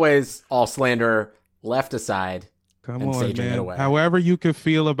 forever and always. All slander left aside. Come and on, saging it man. away. However you can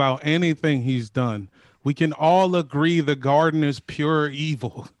feel about anything he's done, we can all agree the garden is pure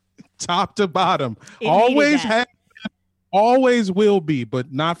evil, top to bottom. It Always needed that. has, always will be,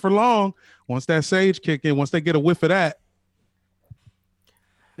 but not for long. Once that sage kick in, once they get a whiff of that,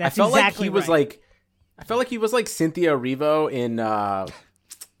 That's I felt exactly like he was right. like, I felt like he was like Cynthia Erivo in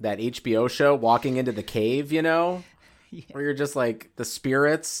that HBO show, Walking into the Cave. You know, where you're just like the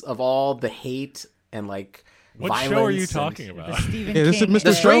spirits of all the hate and like. What violence show are you and- talking The about? Stephen Yeah, this is King. Mr.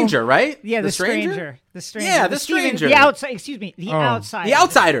 The Show? Stranger, right? Yeah, the stranger. The stranger. Yeah, the Stephen- stranger. The outside. Excuse me. The Oh. outside. The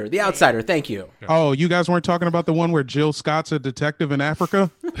outsider. The outsider. Thank you. oh, you guys weren't talking about the one where Jill Scott's a detective in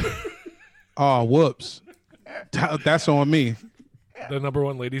Africa? Oh, whoops. That's on me. The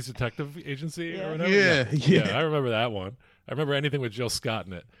 #1 ladies detective agency or whatever. Yeah. I remember that one. I remember anything with Jill Scott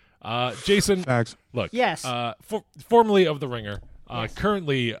in it. Jason, Facts. look. Yes. Formerly of The Ringer.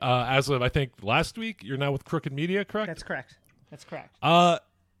 Currently, as of I think last week, you're now with Crooked Media, correct? That's correct. That's correct.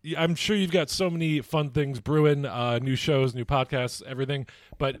 I'm sure you've got so many fun things brewing, new shows, new podcasts, everything.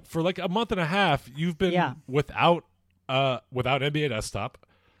 But for like a month and a half, you've been without NBA Desktop,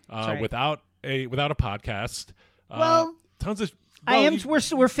 right. without a podcast. Well, tons of. I am.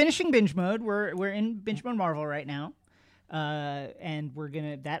 you- We're finishing binge mode. We're in binge mode Marvel right now, and we're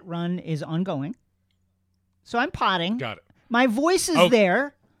gonna. That run is ongoing. So I'm potting. Got it. My voice is Oh.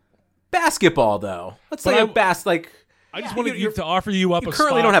 there. Basketball, though. Let's But say I- a like. I just wanted you to offer you up you a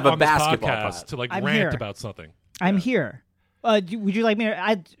currently spot don't have a on this basketball podcast pod. to like I'm rant here. about something. I'm here. Would you like me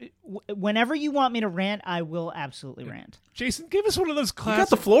to? Whenever you want me to rant, I will absolutely rant. Jason, give us one of those You classic. got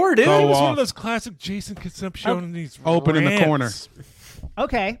the floor, dude. Go Give us one off. of those classic Jason Concepcion. Open in the rants. corner.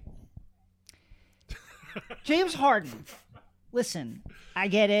 Okay. James Harden. Listen, I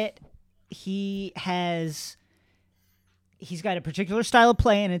get it. He's got a particular style of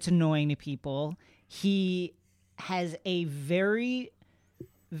play and it's annoying to people. He has a very,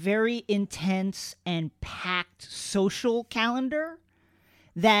 very intense and packed social calendar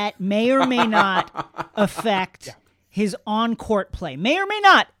that may or may not affect his on-court play. May or may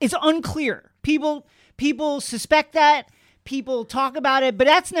not. It's unclear. People suspect that. People talk about it, but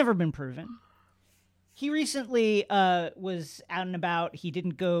that's never been proven. He recently was out and about. He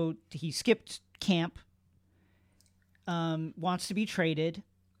didn't go. He skipped camp. Wants to be traded.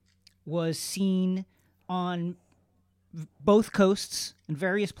 Was seen on both coasts in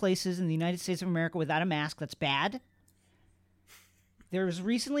various places in the United States of America without a mask. That's bad. There was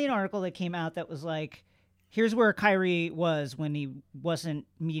recently an article that came out that was like, here's where Kyrie was when he wasn't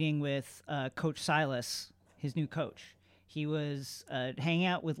meeting with Coach Silas, his new coach. He was hanging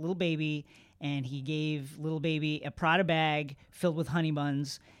out with Little Baby, and he gave Little Baby a Prada bag filled with honey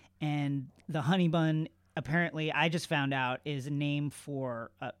buns, and the honey bun, apparently, I just found out, is a name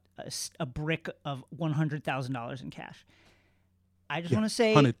for a brick of $100,000 in cash. I just want to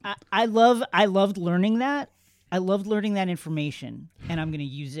say, 100. I loved learning that. I loved learning that information, and I'm going to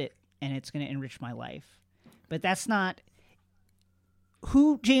use it, and it's going to enrich my life. But that's not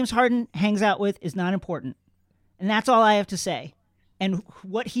who James Harden hangs out with is not important, and that's all I have to say. And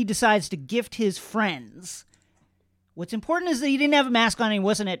what he decides to gift his friends. What's important is that he didn't have a mask on and he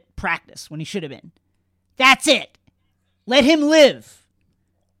wasn't at practice when he should have been. That's it. Let him live.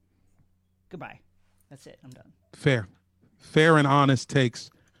 Goodbye. That's it. I'm done. Fair and honest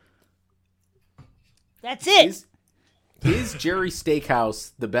takes. That's it. Is Jerry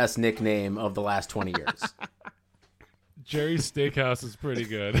Steakhouse the best nickname of the last 20 years? Jerry's Steakhouse is pretty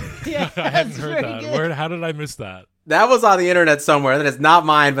good. Yeah, I hadn't that's heard very that. good. How did I miss that? That was on the internet somewhere. That is not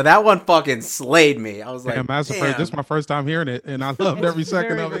mine, but that one fucking slayed me. I was like, Damn, damn. this is my first time hearing it, and I loved every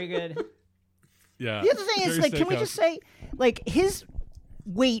second very, of very it. good. Yeah. The other thing is, Jerry's like, can we Steakhouse. just say, like, his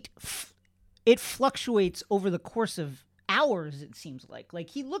weight, it fluctuates over the course of hours, it seems like. Like,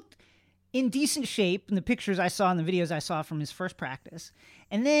 he looked in decent shape in the pictures I saw and the videos I saw from his first practice.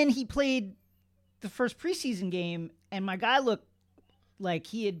 And then he played the first preseason game, and my guy looked like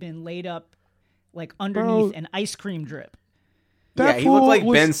he had been laid up, like, underneath an ice cream drip. Yeah, he looked like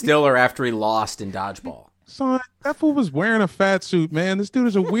Ben Stiller after he lost in dodgeball. Son, that fool was wearing a fat suit, man. This dude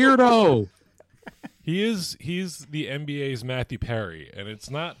is a weirdo. He's the NBA's Matthew Perry, and it's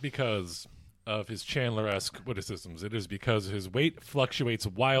not because of his Chandler-esque witticisms. It is because his weight fluctuates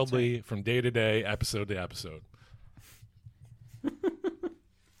wildly from day to day, episode to episode.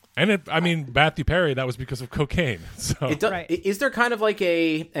 And Matthew Perry, that was because of cocaine. So Is there kind of like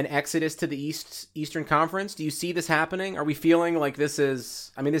an exodus to the Eastern Conference? Do you see this happening? Are we feeling like this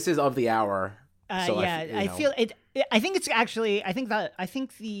is? I mean, this is of the hour. I feel it. I think it's actually. I think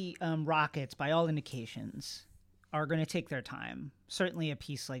the Rockets, by all indications, are going to take their time. Certainly, a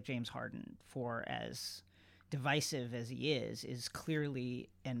piece like James Harden, for as divisive as he is clearly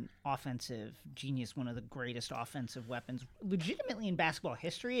an offensive genius, one of the greatest offensive weapons legitimately in basketball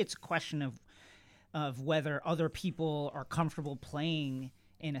history. It's a question of whether other people are comfortable playing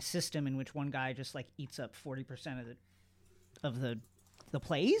in a system in which one guy just like eats up 40% of the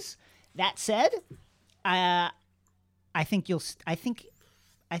plays. That said, I think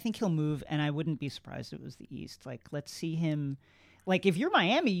he'll move, and I wouldn't be surprised if it was the East. Like, let's see him. Like, if you're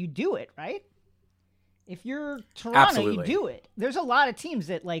Miami, you do it, right? If you're Toronto, Absolutely. You do it. There's a lot of teams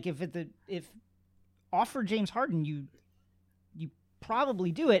that, like, if offer James Harden, you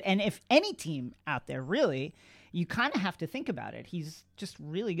probably do it. And if any team out there, really, you kind of have to think about it. He's just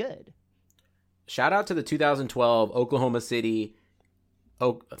really good. Shout out to the 2012 Oklahoma City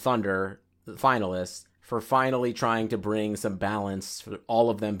Thunder finalists for finally trying to bring some balance for all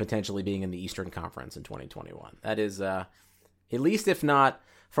of them potentially being in the Eastern Conference in 2021. That is, at least if not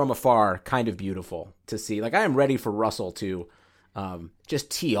from afar, kind of beautiful to see. Like, I am ready for Russell to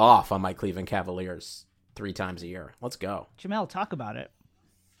just tee off on my Cleveland Cavaliers 3 times a year. Let's go. Jamel, talk about it.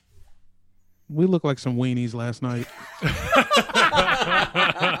 We look like some weenies last night.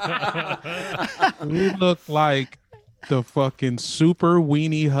 We look like the fucking super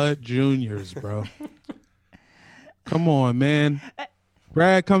weenie hut juniors, bro. Come on, man.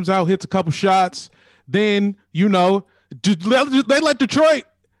 Brad comes out, hits a couple shots. Then, they let Detroit,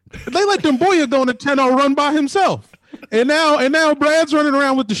 they let Demboya go on a 10-0 run by himself. And now Brad's running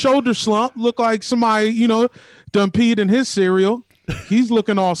around with the shoulder slump, look like somebody, done peed in his cereal. He's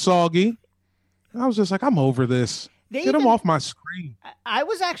looking all soggy. I was just like, I'm over this. Get him off my screen. I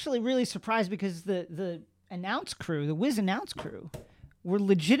was actually really surprised because the Wiz announce crew, were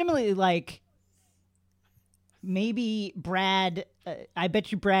legitimately like, maybe Brad, I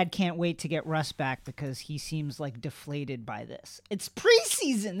bet you Brad can't wait to get Russ back because he seems like deflated by this. It's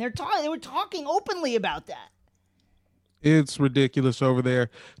preseason. They were talking openly about that. It's ridiculous over there.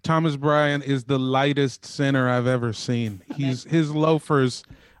 Thomas Bryant is the lightest center I've ever seen. His loafers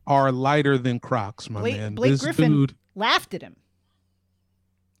are lighter than Crocs, man. Blake this Griffin dude laughed at him.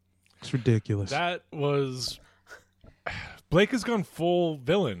 It's ridiculous. That was... Blake has gone full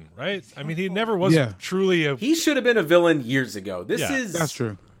villain, right? I mean, he never was truly a... He should have been a villain years ago. That's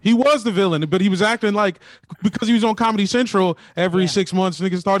true. He was the villain, but he was acting like, because he was on Comedy Central every 6 months,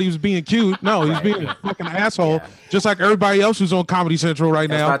 niggas thought he was being cute. No, he's being a fucking asshole, just like everybody else who's on Comedy Central right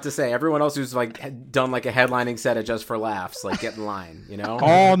now. I was about to say, everyone else who's like done like a headlining set of Just for Laughs, like get in line,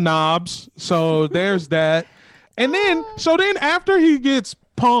 All knobs. So there's that. And then after he gets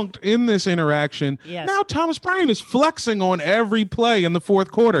punked in this interaction, now Thomas Bryant is flexing on every play in the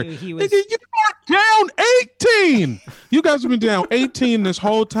fourth quarter. He was... Nigga, you are down 18. You guys have been down 18 this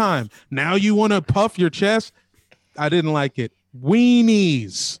whole time. Now you want to puff your chest? I didn't like it.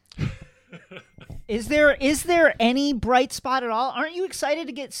 Weenies. Is there any bright spot at all? Aren't you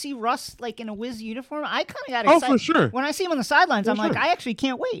excited to see Russ like in a Wiz uniform? I kind of got excited. Oh, for sure. When I see him on the sidelines, I'm like, I actually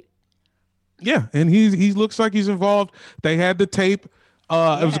can't wait. Yeah, and he looks like he's involved. They had the tape.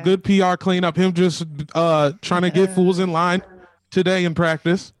 It was a good PR cleanup. Him just trying to get fools in line today in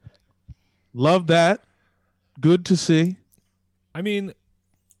practice. Love that. Good to see. I mean,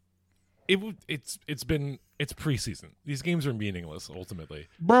 it's preseason. These games are meaningless ultimately.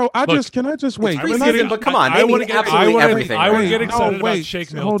 Bro, can I just wait? But come on, I want to get everything. I want to get excited about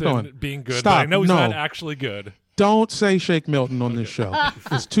Shake Milton being good. Stop. But I know he's not actually good. Don't say Shake Milton on this show.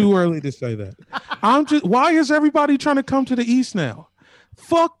 It's too early to say that. Why is everybody trying to come to the East now?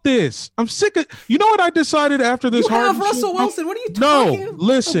 Fuck this. I'm sick of... You know what I decided after this You have Russell Wilson. What are you talking about?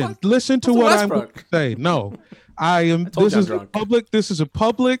 No, listen to what I'm going to say. No. This is a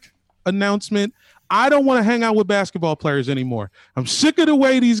public announcement. I don't want to hang out with basketball players anymore. I'm sick of the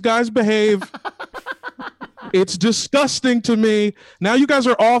way these guys behave. It's disgusting to me. Now you guys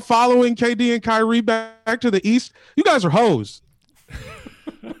are all following KD and Kyrie back to the East. You guys are hoes.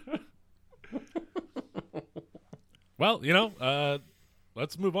 Well,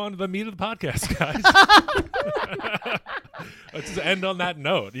 let's move on to the meat of the podcast, guys. Let's just end on that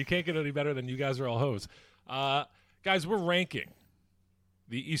note. You can't get any better than you guys are all hoes. Guys, we're ranking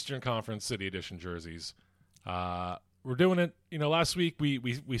the Eastern Conference City Edition jerseys. we're doing it. Last week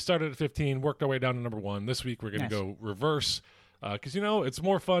we started at 15, worked our way down to number 1. This week we're going to go reverse because it's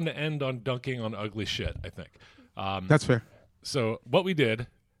more fun to end on dunking on ugly shit, I think. That's fair. So what we did,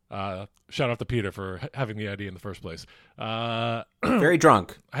 shout out to Peter for having the idea in the first place. Very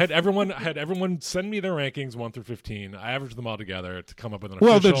drunk. I had everyone send me their rankings 1 through 15. I averaged them all together to come up with an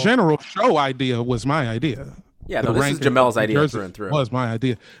Well, official. the general show idea was my idea. Yeah, The no, this is ranking Jamel's of idea jerseys through and through. Was my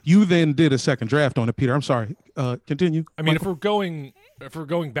idea. You then did a second draft on it, Peter. I'm sorry. Continue. I mean, if we're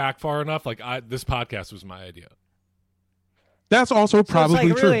going back far enough, this podcast was my idea. That's also probably so it's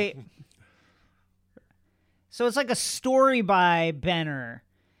like true. really, so it's like a story by Benner,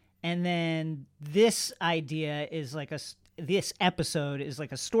 and then this idea is like this episode is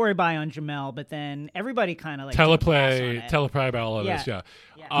like a story by on Jamel, but then everybody kind of like teleplay about all of this.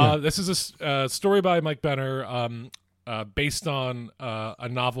 Yeah. This is a story by Mike Benner, based on a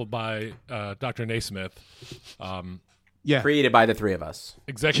novel by Dr. Naismith, Yeah. Created by the three of us.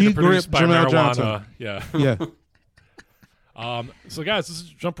 executive Keith Grip, produced by Jamel Marijuana. Johnson. Yeah. Yeah. So guys, let's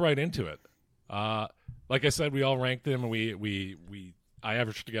just jump right into it. Like I said, we all ranked them, and I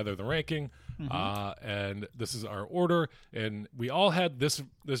averaged together the ranking, and this is our order, and we all had this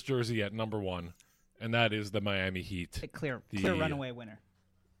jersey at number 1, and that is the Miami Heat. a clear runaway winner.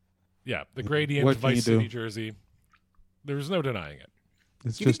 Yeah, the Gradient What can you Vice do? City jersey. There's no denying it.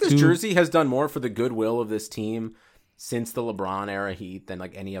 It's Do you just think this too. jersey has done more for the goodwill of this team since the LeBron era Heat than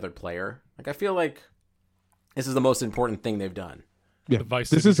like any other player? Like I feel like this is the most important thing they've done. Yeah. The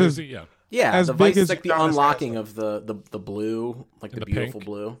Vice This City is his, jersey, yeah. Yeah, As the big Vice as is like the Giannis unlocking has of the blue, like the the beautiful pink.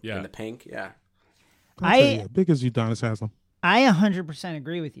 blue, Yeah. and the pink. Yeah, I'll tell you, big as Udonis Haslam. I 100%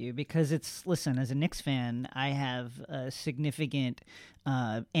 agree with you because listen, as a Knicks fan, I have a significant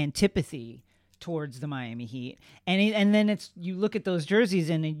antipathy towards the Miami Heat. And then you look at those jerseys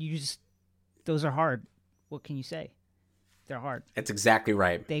and those are hard. What can you say? They're hard. that's exactly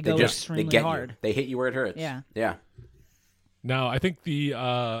right. They go extremely they get hard. You. They hit you where it hurts. Yeah. yeah. Now, I think the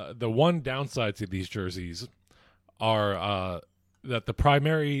one downside to these jerseys are that the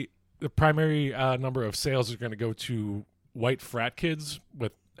primary number of sales are going to go to white frat kids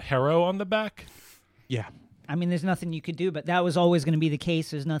with Hero on the back. Yeah. I mean, there's nothing you could do, but that was always going to be the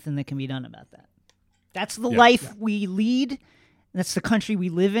case. There's nothing that can be done about that. That's the life we lead. That's the country we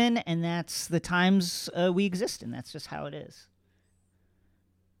live in, and that's the times we exist in. That's just how it is.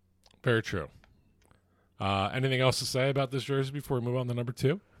 Very true. Anything else to say about this jersey before we move on to number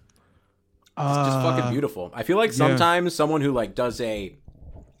 2? It's just fucking beautiful. I feel like sometimes someone who like does a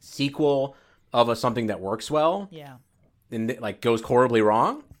sequel of something that works well, Yeah. and like goes horribly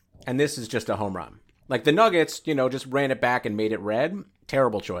wrong, and this is just a home run. Like the Nuggets, just ran it back and made it red.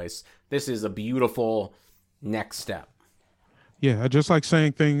 Terrible choice. This is a beautiful next step. Yeah. Just like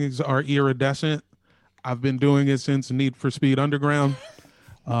saying things are iridescent. I've been doing it since Need for Speed Underground.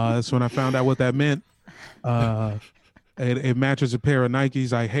 That's when I found out what that meant. It matches a pair of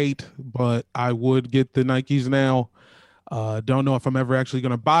Nikes I hate, but I would get the Nikes now. Don't know if I'm ever actually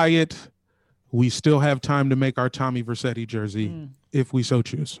going to buy it. We still have time to make our Tommy Vercetti jersey if we so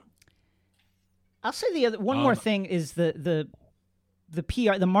choose. I'll say the other one more thing is the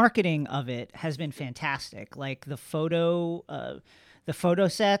PR, the marketing of it has been fantastic. Like the photo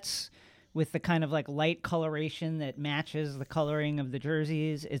sets with the kind of like light coloration that matches the coloring of the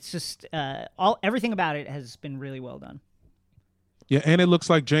jerseys. It's just everything about it has been really well done. Yeah, and it looks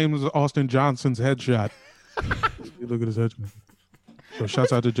like James Austin Johnson's headshot. You look at his headshot. So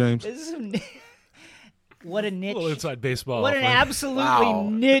shouts out to James. This is what a niche. A little inside baseball. What an friend. absolutely Wow.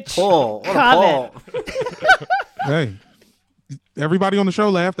 niche Pull. What a comment. pull. Hey, everybody on the show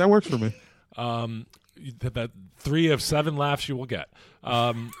laughed. That works for me. That 3 of 7 laughs you will get.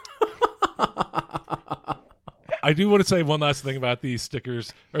 I do want to say one last thing about these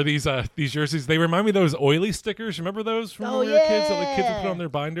stickers or these jerseys. They remind me of those oily stickers. Remember those from when we were kids that like kids would put on their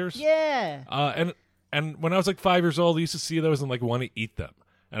binders? Yeah. And when I was like 5 years old, I used to see those and like want to eat them.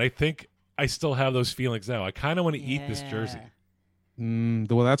 And I think I still have those feelings now. I kind of want to eat this jersey.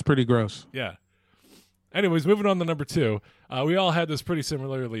 Well, that's pretty gross. Yeah. Anyways, moving on to number 2. We all had this pretty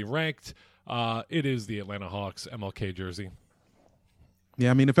similarly ranked. It is the Atlanta Hawks MLK jersey.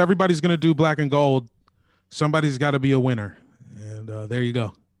 Yeah, I mean, if everybody's going to do black and gold, somebody's got to be a winner. And there you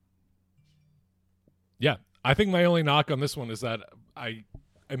go. Yeah. I think my only knock on this one is that I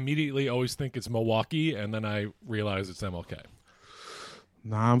immediately always think it's Milwaukee, and then I realize it's MLK.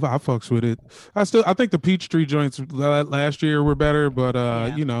 Nah, I fucks with it. I think the Peachtree joints last year were better, but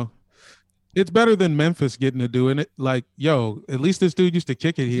It's better than Memphis getting to doing it. Like, yo, at least this dude used to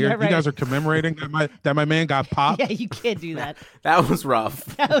kick it here. Yeah, right. You guys are commemorating that my man got popped. Yeah, you can't do that. That was rough.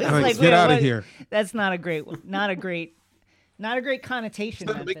 That was Like, like, get wait, out of what? here. That's not a great one. Not a great connotation.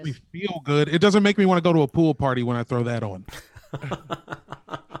 It doesn't make me Memphis. feel good. It doesn't make me want to go to a pool party when I throw that on.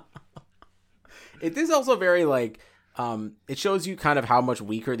 It is also very like it shows you kind of how much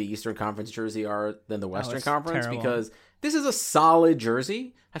weaker the Eastern Conference jersey are than the Western it's Conference terrible. because this is a solid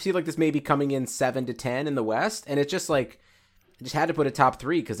jersey. I feel like this may be coming in 7 to 10 in the West, and it's just like I just had to put a top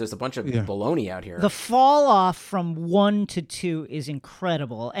 3 because there's a bunch of baloney out here. The fall off from 1 to 2 is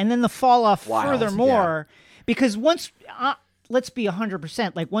incredible, and then the fall off Wild, furthermore because once let's be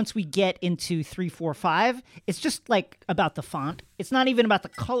 100%. Like once we get into 3, 4, 5, it's just like about the font. It's not even about the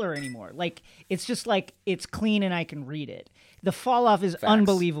color anymore. Like it's just like it's clean and I can read it. The fall off is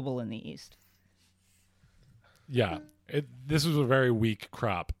unbelievable in the East. Yeah. This was a very weak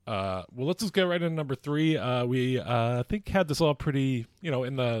crop. Well, let's just get right into number 3. We think had this all pretty,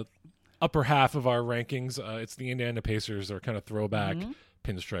 in the upper half of our rankings. It's the Indiana Pacers, or kind of throwback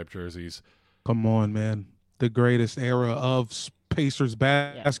pinstripe jerseys. Come on, man. The greatest era of Pacers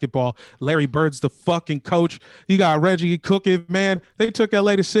basketball. Larry Bird's the fucking coach. You got Reggie cooking, man. They took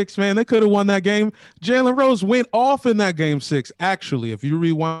LA to 6, man. They could have won that game. Jalen Rose went off in that game 6. Actually, if you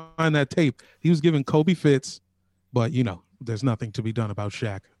rewind that tape, he was giving Kobe fits. But, there's nothing to be done about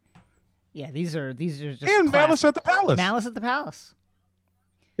Shaq. Yeah, these are just And Malice at the Palace. Malice at the Palace.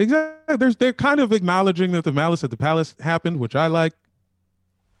 Exactly. They're kind of acknowledging that the Malice at the Palace happened, which I like.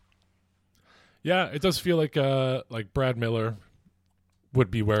 Yeah, it does feel like Brad Miller would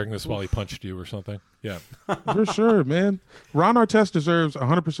be wearing this while he punched you or something. Yeah. For sure, man. Ron Artest deserves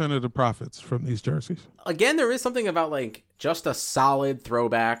 100% of the profits from these jerseys. Again, there is something about like just a solid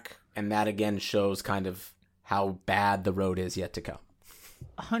throwback, and that again shows kind of how bad the road is yet to come.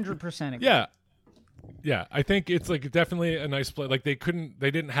 100% agree. Yeah. Yeah, I think it's like definitely a nice play. Like they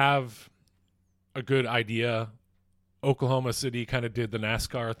didn't have a good idea. Oklahoma City kind of did the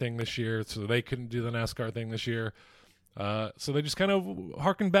NASCAR thing this year, so they couldn't do the NASCAR thing this year. So they just kind of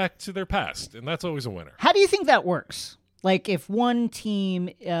harken back to their past, and that's always a winner. How do you think that works? Like if one team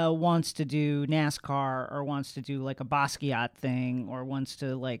wants to do NASCAR or wants to do like a Basquiat thing or wants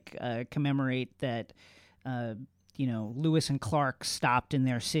to like commemorate that Lewis and Clark stopped in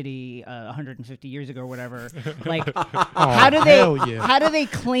their city 150 years ago or whatever. Like, how do they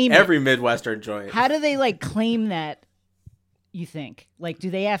claim Every it? Midwestern joint. How do they like claim that? You think? Like, do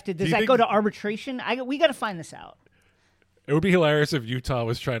they have to? Does that go to arbitration? We got to find this out. It would be hilarious if Utah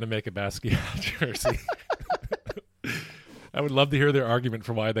was trying to make a Basquiat jersey. I would love to hear their argument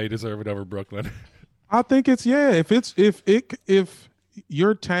for why they deserve it over Brooklyn. I think it's if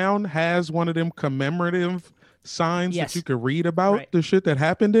your town has one of them commemorative signs that you could read about the shit that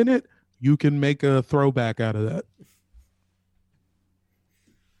happened in it, you can make a throwback out of that.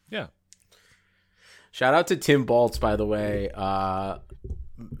 Yeah. Shout out to Tim Baltz, by the way,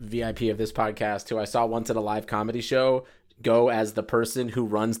 VIP of this podcast, who I saw once at a live comedy show go as the person who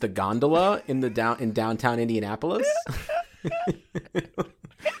runs the gondola in downtown Indianapolis.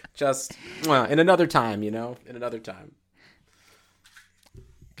 Just in another time, in another time.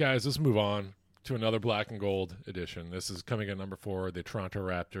 Guys, let's move on to another black and gold edition. This is coming at number 4, the Toronto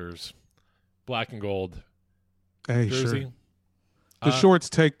Raptors black and gold jersey. Sure. The shorts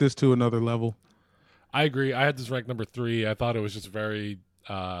take this to another level. I agree. I had this ranked number 3. I thought it was just very,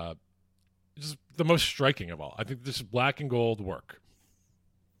 just the most striking of all. I think this is black and gold work.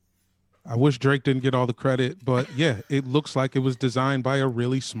 I wish Drake didn't get all the credit, but yeah, it looks like it was designed by a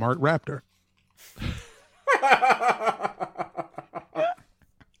really smart Raptor.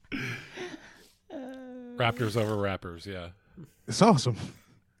 Raptors over rappers, yeah. It's awesome.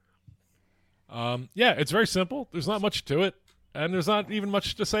 Yeah, it's very simple. There's not much to it. And there's not even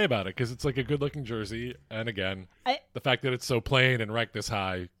much to say about it because it's like a good-looking jersey. And again, the fact that it's so plain and ranked this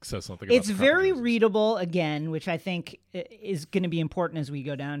high says something about it's very readable, again, which I think is going to be important as we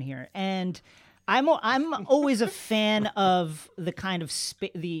go down here. And I'm always a fan of the kind of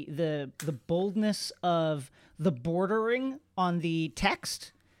the boldness of the bordering on the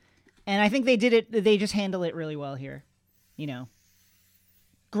text. And I think they just handle it really well here.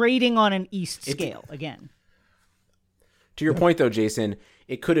 Grading on an East scale, again. To your point, though, Jason,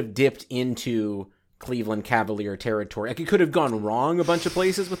 it could have dipped into Cleveland Cavalier territory. Like, it could have gone wrong a bunch of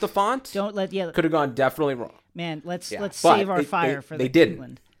places with the font. Could have gone definitely wrong. Man, let's save our fire for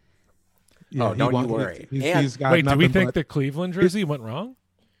Cleveland. Yeah, don't you worry. He's got wait, do we think but the Cleveland jersey went wrong?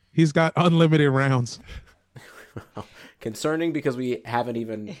 He's got unlimited rounds. Concerning because we haven't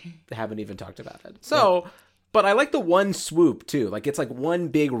even talked about it. So But I like the one swoop too. Like it's like one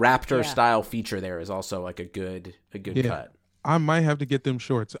big Raptor Yeah. style feature there is also like a good cut. I might have to get them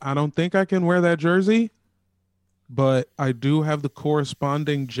shorts. I don't think I can wear that jersey, but I do have the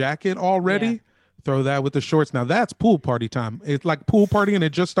corresponding jacket already. Yeah. Throw that with the shorts. Now that's pool party time. It's like pool party and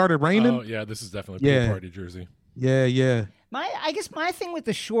it just started raining. Oh yeah, this is definitely a Yeah. pool party jersey. Yeah. I guess my thing with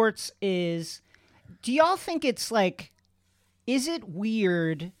the shorts is, do y'all think it's like, is it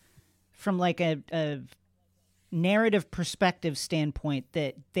weird from like a narrative perspective standpoint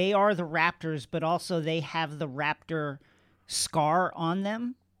that they are the Raptors, but also they have the Raptor scar on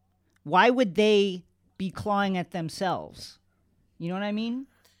them? Why would they be clawing at themselves? You know what I mean?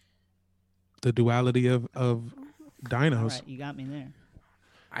 The duality of dinos. All right, you got me there.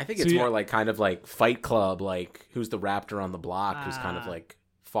 I think it's See, more like kind of like Fight Club, like who's the Raptor on the block, who's kind of like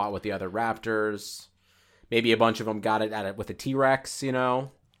fought with the other Raptors. Maybe a bunch of them got it at it with a T-Rex, you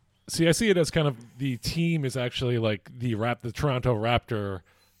know? See, I see it as kind of the team is actually like the Toronto Raptor,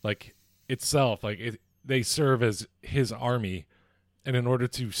 like itself. Like they serve as his army, and in order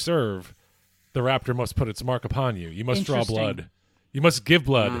to serve, the Raptor must put its mark upon you. You must draw Interesting. blood. You must give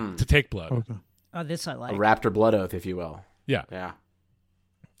blood to take blood. Okay. Oh, this I A like. Raptor blood oath, if you will. Yeah. Yeah.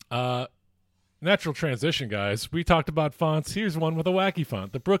 Natural transition, guys. We talked about fonts. Here's one with a wacky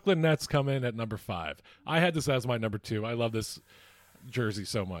font. The Brooklyn Nets come in at number 5. I had this as my number 2. I love this jersey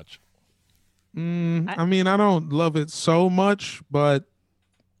so much. I mean, I don't love it so much, but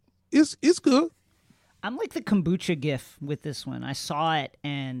it's good. I'm like the kombucha gif with this one. I saw it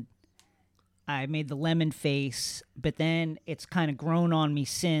and I made the lemon face, but then it's kind of grown on me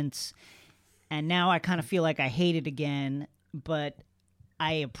since. And now I kind of feel like I hate it again, but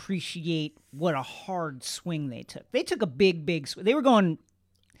I appreciate what a hard swing they took. They took a big swing. They were going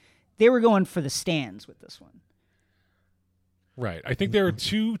for the stands with this one. Right. I think there are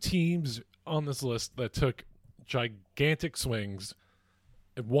 2 teams on this list that took gigantic swings.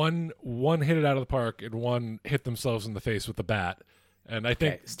 One hit it out of the park, and one hit themselves in the face with the bat. And I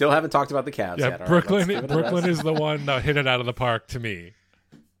think Okay. Still haven't talked about the Cavs yeah, yet. All right, Brooklyn let's give it a Brooklyn rest. is the one that hit it out of the park to me.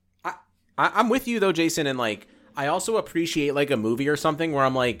 I'm with you though, Jason, and like I also appreciate like a movie or something where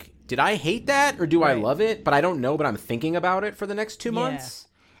I'm like, did I hate that or do I Right. love it? But I don't know, but I'm thinking about it for the next 2 months.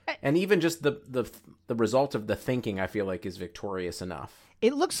 And even just the result of the thinking, I feel like is victorious enough.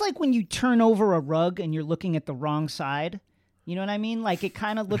 It looks like when you turn over a rug and you're looking at the wrong side. You know what I mean? Like it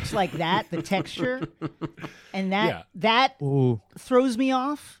kind of looks like that, the texture. And that Ooh. throws me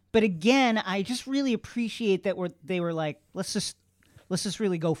off. But again, I just really appreciate that they were like, let's just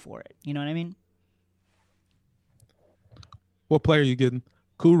really go for it. You know what I mean? What player are you getting?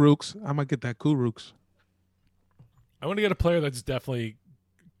 Kuruks. I might get that Kuruks. I want to get a player that's definitely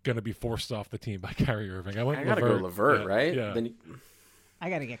going to be forced off the team by Kyrie Irving. I gotta go Levert, Yeah, right? Yeah. Then I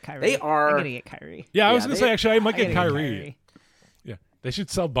gotta get Kyrie. They are- I gotta get Kyrie. Yeah, I was Yeah, going to they- say, actually, I might I get gotta Kyrie. Yeah. They should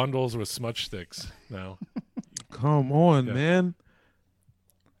sell bundles with smudge sticks now. Come on, Yeah. man.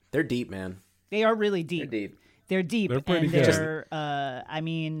 they're deep, man. They are really They're deep. deep. They're deep. They're pretty and good. they're I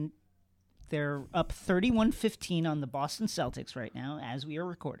mean, they're up 31-15 on the Boston Celtics right now as we are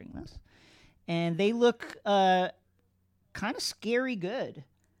recording this. And they look kind of scary good.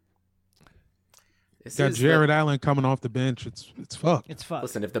 This Got is Jared Allen coming off the bench. It's fucked. It's fun.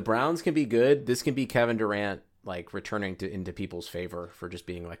 Listen, if the Browns can be good, this can be Kevin Durant like returning into people's favor for just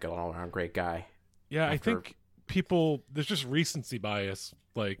being like an all-around great guy. Yeah, I After- think there's just recency bias,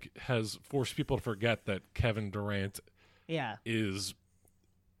 like, has forced people to forget that Kevin Durant Yeah. is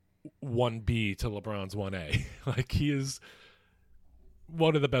 1B to LeBron's 1A. Like, he is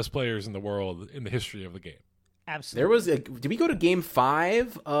one of the best players in the world in the history of the game. Absolutely. Did we go to game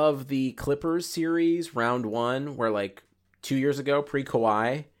 5 of the Clippers series, round 1, where like 2 years ago,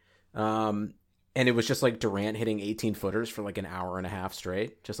 pre-Kawhi, and it was just like Durant hitting 18-footers for like an hour and a half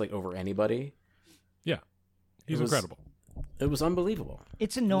straight, just like over anybody. Yeah. He's It was- incredible. It was unbelievable.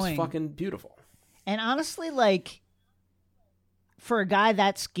 It's It annoying. was fucking beautiful. And honestly, like, for a guy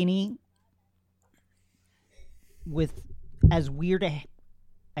that skinny with as weird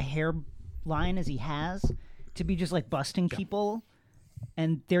a hairline as he has, to be just like busting people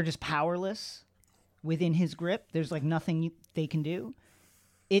and they're just powerless within his grip, there's like nothing they can do.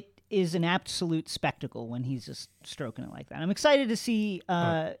 It is an absolute spectacle when he's just stroking it like that. I'm excited to see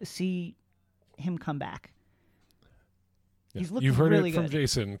him come back. Yeah. He's looking You've heard really it from good.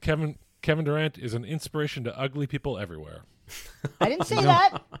 Jason. Kevin Durant is an inspiration to ugly people everywhere. I didn't say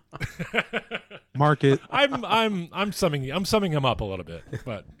that. Market. I'm summing him up a little bit,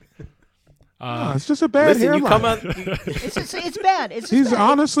 but No, it's just a bad Listen, you hairline. come out. It's bad. It's just He's bad.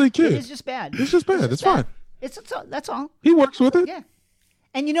 honestly It cute. is just bad. It's just bad. It's fine. That's all. He works with it. Yeah.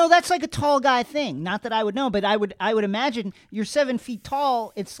 And that's like a tall guy thing. Not that I would know, but I would imagine you're 7 feet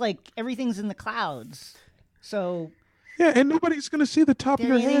tall. It's like everything's in the clouds. So Yeah, and nobody's gonna see the top of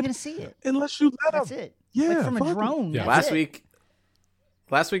they're your not head gonna see it. unless you let That's them. it. Yeah, like from a fuck it. drone. Yeah. That's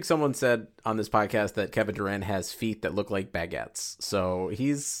Last week, someone said on this podcast that Kevin Durant has feet that look like baguettes. So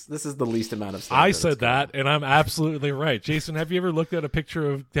this is the least amount of. I said that, and I'm absolutely right. Jason, have you ever looked at a picture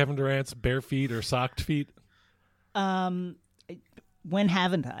of Kevin Durant's bare feet or socked feet? When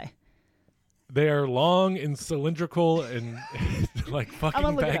haven't I? They are long and cylindrical and like fucking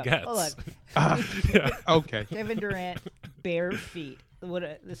I'm gonna look it up. baguettes. Hold on. Okay. Kevin Durant, bare feet.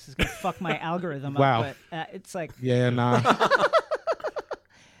 This is gonna fuck my algorithm Wow. up. But it's like, Yeah, nah.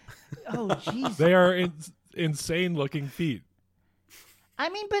 oh jeez. They are insane looking feet. I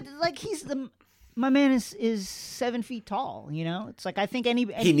mean, but like my man is 7 feet tall. It's like I think any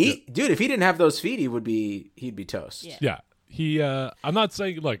dude, if he didn't have those feet, he'd be toast. Yeah. Yeah. I'm not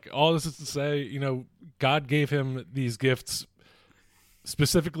saying, look, all this is to say, God gave him these gifts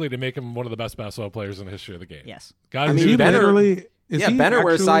specifically to make him one of the best basketball players in the history of the game. Yes. God I mean, knew He that. literally. Is he Benner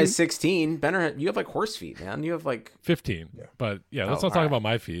wears actually- size 16. Benner, you have like horse feet, man. You have like 15. But yeah, let's Oh, not talk all right. about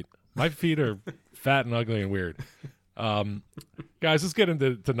my feet. My feet are fat and ugly and weird. Guys, let's get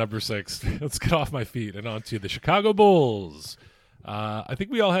into number 6. Let's get off my feet and onto the Chicago Bulls. I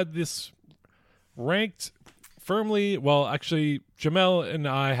think we all had this ranked firmly. Well, actually, Jamel and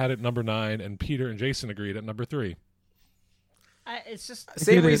I had it number 9, and Peter and Jason agreed at number 3. It's just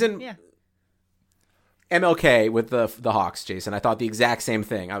same reason. yeah. MLK with the Hawks, Jason. I thought the exact same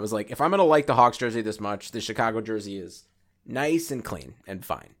thing. I was like, if I'm gonna like the Hawks jersey this much, the Chicago jersey is nice and clean and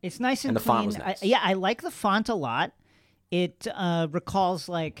fine. It's nice and the clean. font was nice. I like the font a lot. It recalls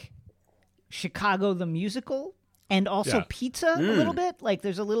like Chicago the musical and also Yeah. pizza a little bit. Like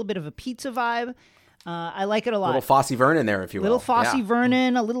there's a little bit of a pizza vibe. I like it a lot. Little Fosse Vernon there, if you will. Little Fosse Yeah.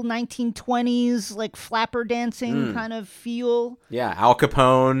 Vernon, a little 1920s like flapper dancing kind of feel. Yeah, Al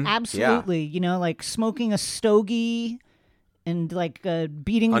Capone. Absolutely, like smoking a stogie and like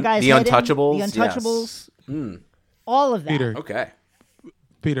beating a Un- guy's the head in. Untouchables, The Untouchables. yes. All of that. Peter, Yeah. Okay.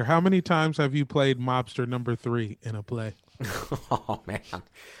 Peter, how many times have you played Mobster number 3 in a play? Oh man,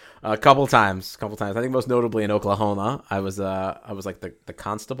 a couple times. I think most notably in Oklahoma. I was like the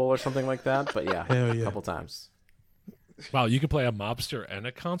constable or something like that. But yeah, Hell yeah. a couple times. Wow, you can play a mobster and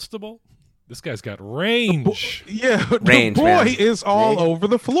a constable? This guy's got range. Yeah, Range, the boy man. is all Range. over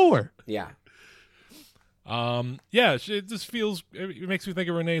the floor. Yeah. Yeah, it just feels. It makes me think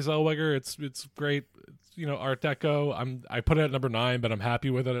of Renee Zellweger. It's great. It's, Art Deco. I put it at number 9, but I'm happy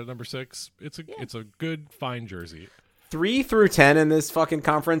with it at number 6. It's a good fine jersey. 3 through 10 in this fucking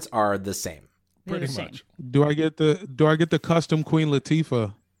conference are the same. They're Pretty the same. much. Do I get the custom Queen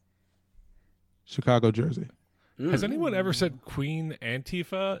Latifah Chicago jersey? Has anyone ever said Queen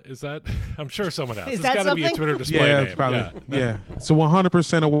Antifa? Is that? I'm sure someone has. Is It's that got to be a something? Twitter display Yeah, name. it's probably Yeah. yeah. It's a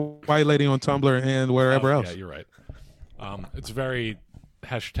 100% a white lady on Tumblr and wherever Oh, else. Yeah, you're right. It's very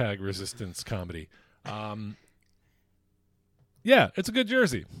hashtag resistance comedy. Yeah, it's a good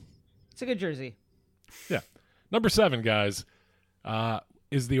jersey. It's a good jersey. Yeah. Number 7, guys,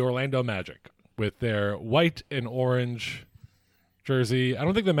 is the Orlando Magic with their white and orange jersey. I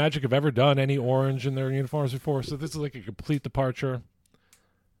don't think the Magic have ever done any orange in their uniforms before, so this is like a complete departure.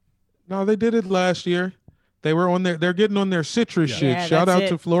 No, they did it last year. They were on they're getting on their citrus Yeah. shit. Yeah, Shout that's out it.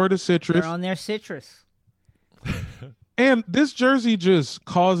 to Florida Citrus. They're on their citrus. And this jersey just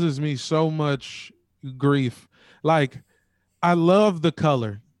causes me so much grief. Like, I love the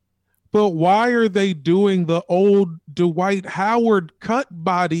color, but why are they doing the old Dwight Howard cut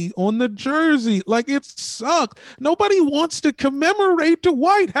body on the jersey? Like, it sucks. Nobody wants to commemorate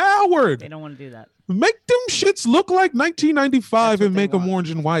Dwight Howard. They don't want to do that. Make them shits look like 1995 That's what and they make them want.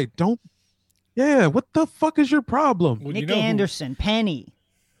 orange and white. Don't. Yeah, what the fuck is your problem? Well, Nick you know who- Anderson, Penny.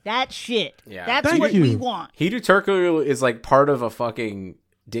 That shit. Yeah. That's Thank what you. we want. Hedo Turkoglu is like part of a fucking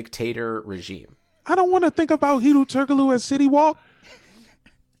dictator regime. I don't want to think about Hedo Turkoglu at City Walk.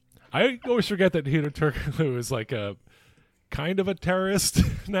 I always forget that Hedo Turkoglu is like a kind of a terrorist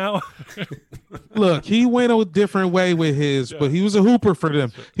now. Look, he went a different way with his, but he was a hooper for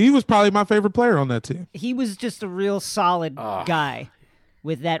them. He was probably my favorite player on that team. He was just a real solid guy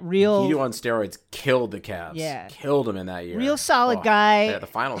with that real Hedo on steroids killed the Cavs. Yeah. Killed him in that year. real solid Oh, guy. yeah, the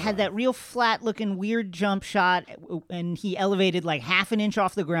finals had run. that real flat looking weird jump shot, and he elevated like half an inch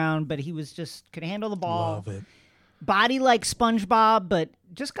off the ground, but he was just could handle the ball. Love it. Body like SpongeBob, but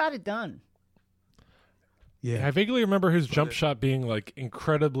just got it done. Yeah. I vaguely remember his jump shot being like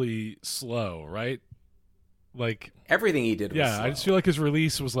incredibly slow, right? Like, Everything he did was yeah, slow. I just feel like his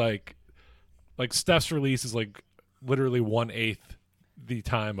release was like Steph's release is like literally 1/8 the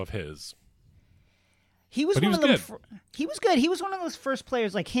time of his. He was But he one was of them. He was good. He was one of those first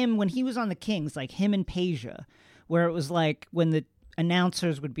players like him when he was on the Kings, like him and Peja, where it was like when the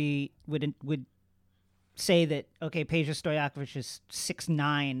announcers would say that, okay, Peja Stojakovic is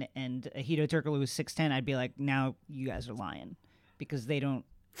 6'9" and Hedo Turkoglu is 6'10", I'd be like, now you guys are lying because I don't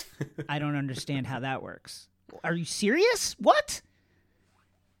understand how that works. Are you serious? What?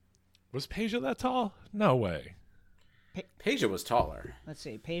 Was Peja that tall? No way. Peja was taller. Let's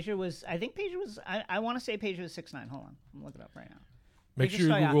see. I want to say Peja was 6'9". Hold on. I'm looking it up right now. Make Peja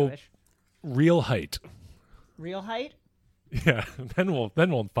sure you Google Stojakovic. real height. Real height? Yeah, then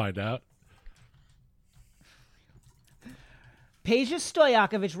we'll find out. Peja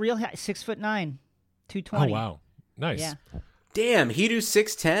Stojakovic, real height, 6'9", 220. Oh wow, nice. Yeah. Damn, he do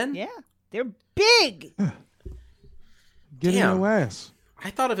 6'10"? Yeah. They're big. Get in Damn. your ass. I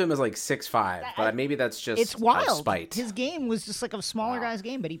thought of him as like 6'5", but maybe that's just It's wild. out of spite. His game was just like a smaller guy's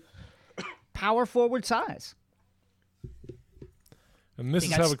game, but he power forward size. And this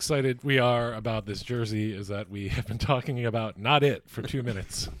is how excited we are about this jersey is that we have been talking about not it for 2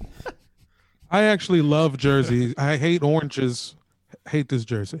 minutes. I actually love jerseys. I hate oranges. Hate this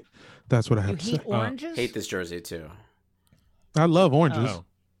jersey. That's what I have to You say. hate oranges? Hate this jersey too. I love oranges. Oh.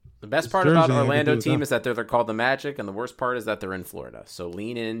 The best This part about jersey, I could Orlando do with team that. is that they're called the Magic, and the worst part is that they're in Florida. So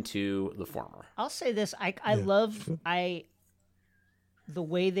lean into the former. I'll say this. I love the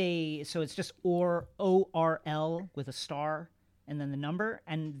way they, so it's just ORL with a star and then the number,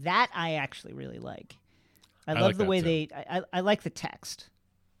 and that I actually really like. I love like the that way too. I like the text.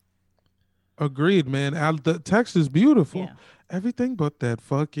 Agreed, man. The text is beautiful. Yeah. Everything but that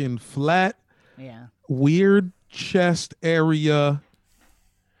fucking flat, Yeah. weird chest area.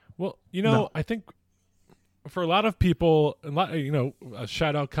 Well, I think for a lot of people,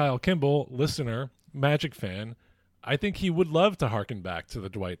 shout out Kyle Kimball, listener, Magic fan. I think he would love to harken back to the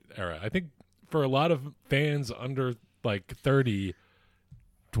Dwight era. I think for a lot of fans under like 30,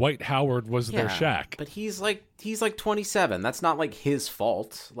 Dwight Howard was their Shaq. But he's like 27. That's not like his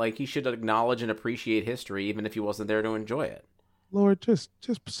fault. Like he should acknowledge and appreciate history, even if he wasn't there to enjoy it. Lord, just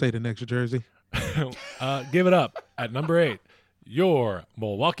say the next jersey. Give it up at number 8. Your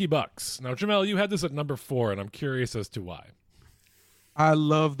Milwaukee Bucks. Now, Jamel, you had this at number 4, and I'm curious as to why. I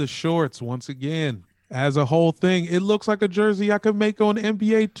love the shorts once again. As a whole thing, it looks like a jersey I could make on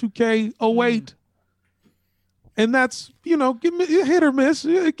NBA 2K08. And that's, give me hit or miss,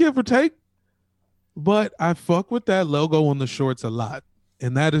 give or take. But I fuck with that logo on the shorts a lot.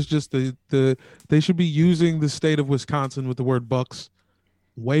 And that is just they should be using the state of Wisconsin with the word Bucks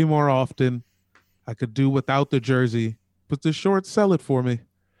way more often. I could do without the jersey, but the shorts sell it for me.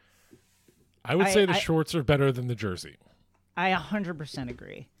 I would say the shorts are better than the jersey. I 100%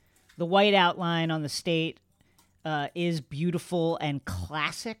 agree. The white outline on the state is beautiful and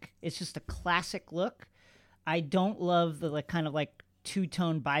classic. It's just a classic look. I don't love the kind of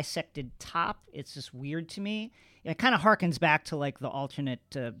two-tone bisected top. It's just weird to me. It kind of harkens back to the alternate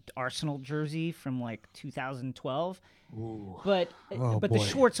Arsenal jersey from 2012. Ooh. But Oh, the boy.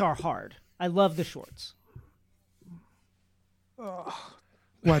 shorts are hard. I love the shorts.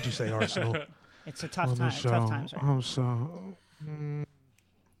 Why'd you say Arsenal? It's a tough on the time. show? Tough times. Right now. I'm so.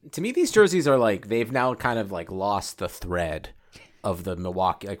 To me, these jerseys are they've now kind of lost the thread of the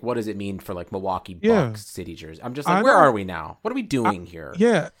Milwaukee. What does it mean for Milwaukee Yeah. Bucks city jersey? I'm just I where know. are we now? What are we doing here?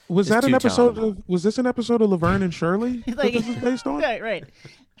 Yeah, was It's that an two-tone. episode of? Was this an episode of Laverne and Shirley that this is based on? Right.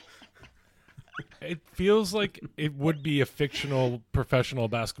 It feels like it would be a fictional professional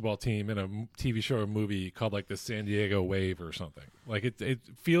basketball team in a TV show or movie called the San Diego Wave or something. It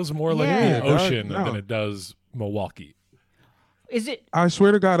feels more like Yeah. the ocean No. than it does Milwaukee. Is it? I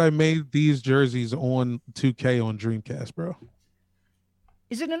swear to God, I made these jerseys on 2K on Dreamcast, bro.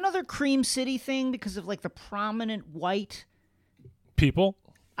 Is it another Cream City thing because of the prominent white? People?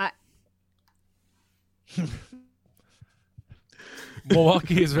 I-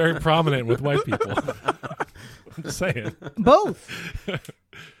 Milwaukee is very prominent with white people. I'm just saying. Both.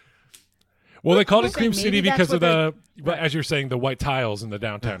 Well, they called it Listen, Cream maybe City that's because what of as you're saying, the white tiles in the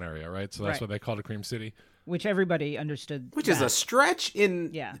downtown area, right? So that's Right. why they called it Cream City. Which everybody understood. Which is a stretch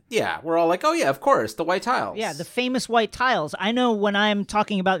in. Yeah. Yeah, we're all oh yeah, of course, the white tiles. Yeah, the famous white tiles. I know when I'm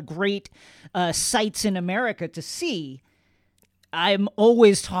talking about great sites in America to see, I'm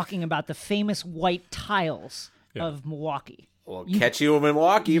always talking about the famous white tiles of Milwaukee. We'll catch you in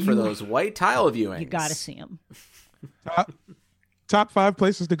Milwaukee for those white tile viewings. You got to see them. Top 5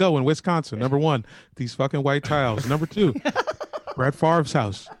 places to go in Wisconsin. Number 1, these fucking white tiles. Number 2, Brett Favre's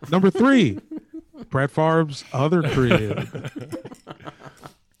house. Number 3, Brett Favre's other crib.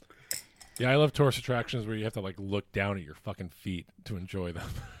 Yeah, I love tourist attractions where you have to like look down at your fucking feet to enjoy them.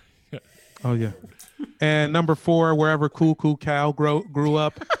 Oh yeah. And number 4, wherever Cool Cool Cal grew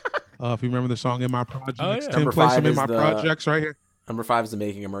up. If you remember the song "In My Projects," Oh, yeah. Tim Number plays 5 him in is my the- projects right here. Number 5 is the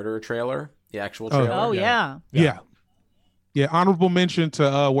Making a Murderer trailer, the actual trailer. Oh yeah. Yeah. Honorable mention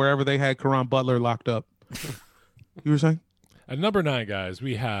to wherever they had Karan Butler locked up. You were saying? At number 9, guys,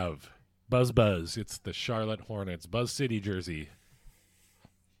 we have Buzz Buzz. It's the Charlotte Hornets, Buzz City jersey.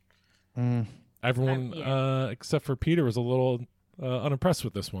 Everyone except for Peter was a little unimpressed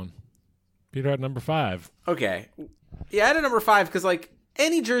with this one. Peter at number 5. Okay. Yeah, I had a number 5 because like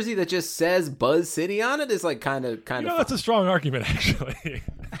any jersey that just says Buzz City on it is like kind of. That's a strong argument, actually.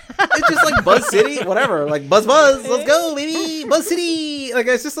 It's just like Buzz City, whatever. Like Buzz, let's go, baby, Buzz City. Like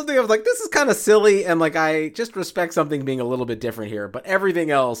it's just something I was like, this is kind of silly, and like I just respect something being a little bit different here. But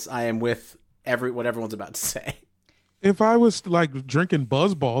everything else, I am with what everyone's about to say. If I was like drinking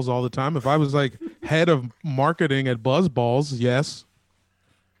Buzz Balls all the time, if I was like head of marketing at Buzz Balls, yes.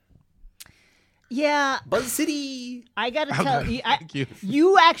 Yeah, Buzz City. I gotta tell you, Thank you.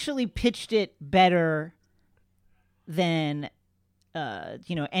 you actually pitched it better than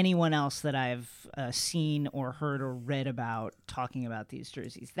anyone else that I've seen or heard or read about talking about these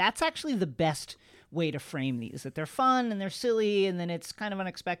jerseys. That's actually the best way to frame these, that they're fun and they're silly and then it's kind of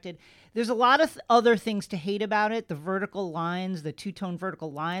unexpected. There's a lot of other things to hate about it. The vertical lines, the two-tone vertical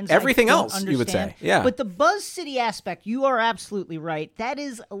lines. Everything I don't else, you would say. understand. Yeah. But the Buzz City aspect, you are absolutely right. That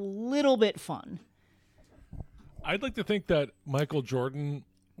is a little bit fun. I'd like to think that Michael Jordan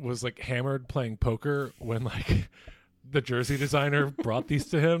was like hammered playing poker when like the jersey designer brought these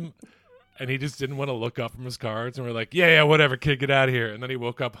to him, and he just didn't want to look up from his cards, and we're like, yeah, whatever, kid, get out of here. And then he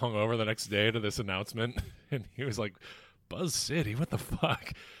woke up hungover the next day to this announcement, and he was like, Buzz City, what the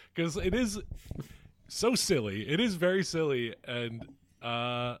fuck? Because it is so silly. It is very silly, and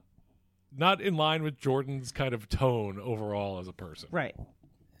not in line with Jordan's kind of tone overall as a person. Right.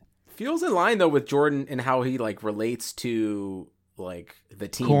 Feels in line though with Jordan and how he like relates to like the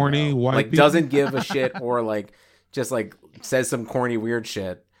team. Corny though. white like people. doesn't give a shit or like just like says some corny weird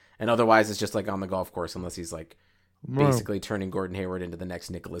shit, and otherwise it's just like on the golf course unless he's like basically turning Gordon Hayward into the next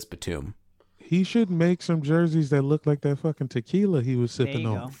Nicholas Batum. He should make some jerseys that look like that fucking tequila he was There sipping you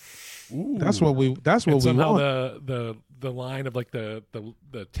on. go. Ooh. That's what we And somehow want. the line of like the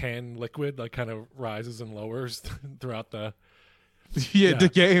tan liquid like kind of rises and lowers throughout the Yeah, the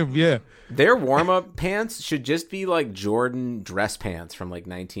game, yeah. Their warm-up pants should just be like Jordan dress pants from like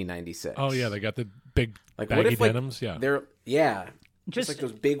 1996. Oh yeah, they got the big like baggy what if like denims. Yeah, they're just like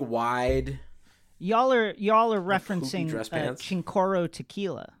those big wide. Y'all are referencing dress pants. Chincoro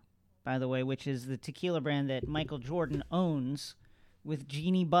Tequila, by the way, which is the tequila brand that Michael Jordan owns with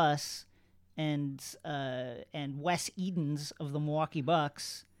Jeannie Buss and Wes Edens of the Milwaukee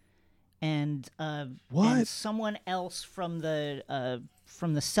Bucks and someone else from the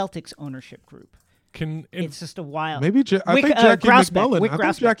Celtics ownership group. It's just a wild. Maybe I think Jackie McMullen. I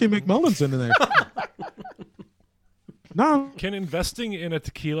think Jackie McMullen's in there. No, can investing in a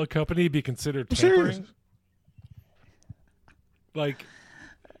tequila company be considered I'm tampering? serious. Like,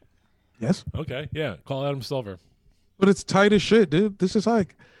 Yes, okay, yeah, call Adam Silver. but it's tight as shit, dude. This is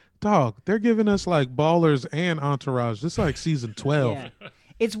like, dog. They're giving us like Ballers and Entourage. This is like season 12. Yeah.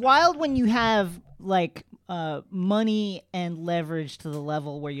 It's wild when you have like money and leverage to the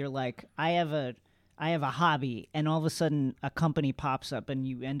level where you're like, I have a hobby, and all of a sudden a company pops up and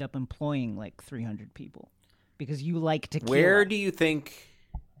you end up employing like 300 people because you like tequila. Where do you think,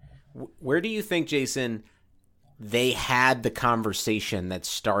 Jason, they had the conversation that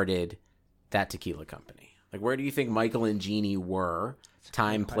started that tequila company? Like, where do you think Michael and Jeannie were?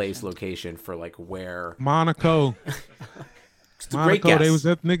 Time, place, location for like where? Monaco. It's a great guess. They was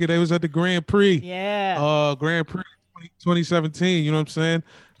at the Grand Prix. Yeah. Grand Prix 2017. You know what I'm saying?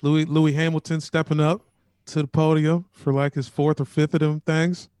 Louis Hamilton stepping up to the podium for like his 4th or 5th of them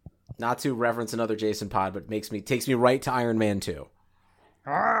things. Not to reference another Jason pod, but takes me right to Iron Man 2.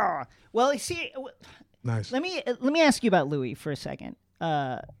 Well, see, Nice. let me ask you about Louis for a second.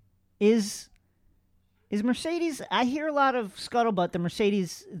 Is Mercedes? I hear a lot of scuttlebutt. The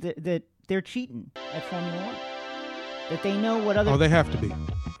Mercedes that they're cheating at Formula One. That they know what other. Oh, they have to be.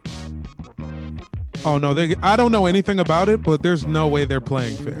 Oh no, I don't know anything about it, but there's no way they're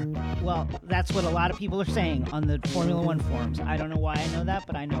playing fair. Well, that's what a lot of people are saying on the Formula One forums. I don't know why I know that,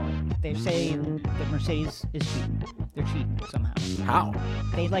 but I know it. They're saying that Mercedes is cheating. They're cheating somehow. How?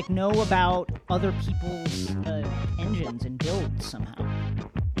 They like know about other people's engines and builds somehow.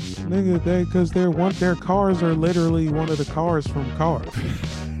 Nigga, their cars are literally one of the cars from Cars.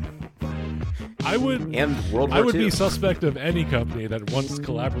 I would and World War I would II. be suspect of any company that once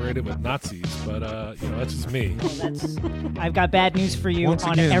collaborated with Nazis, but that's just me. I've got bad news for you Once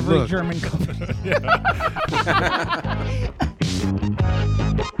on again, every look. German company.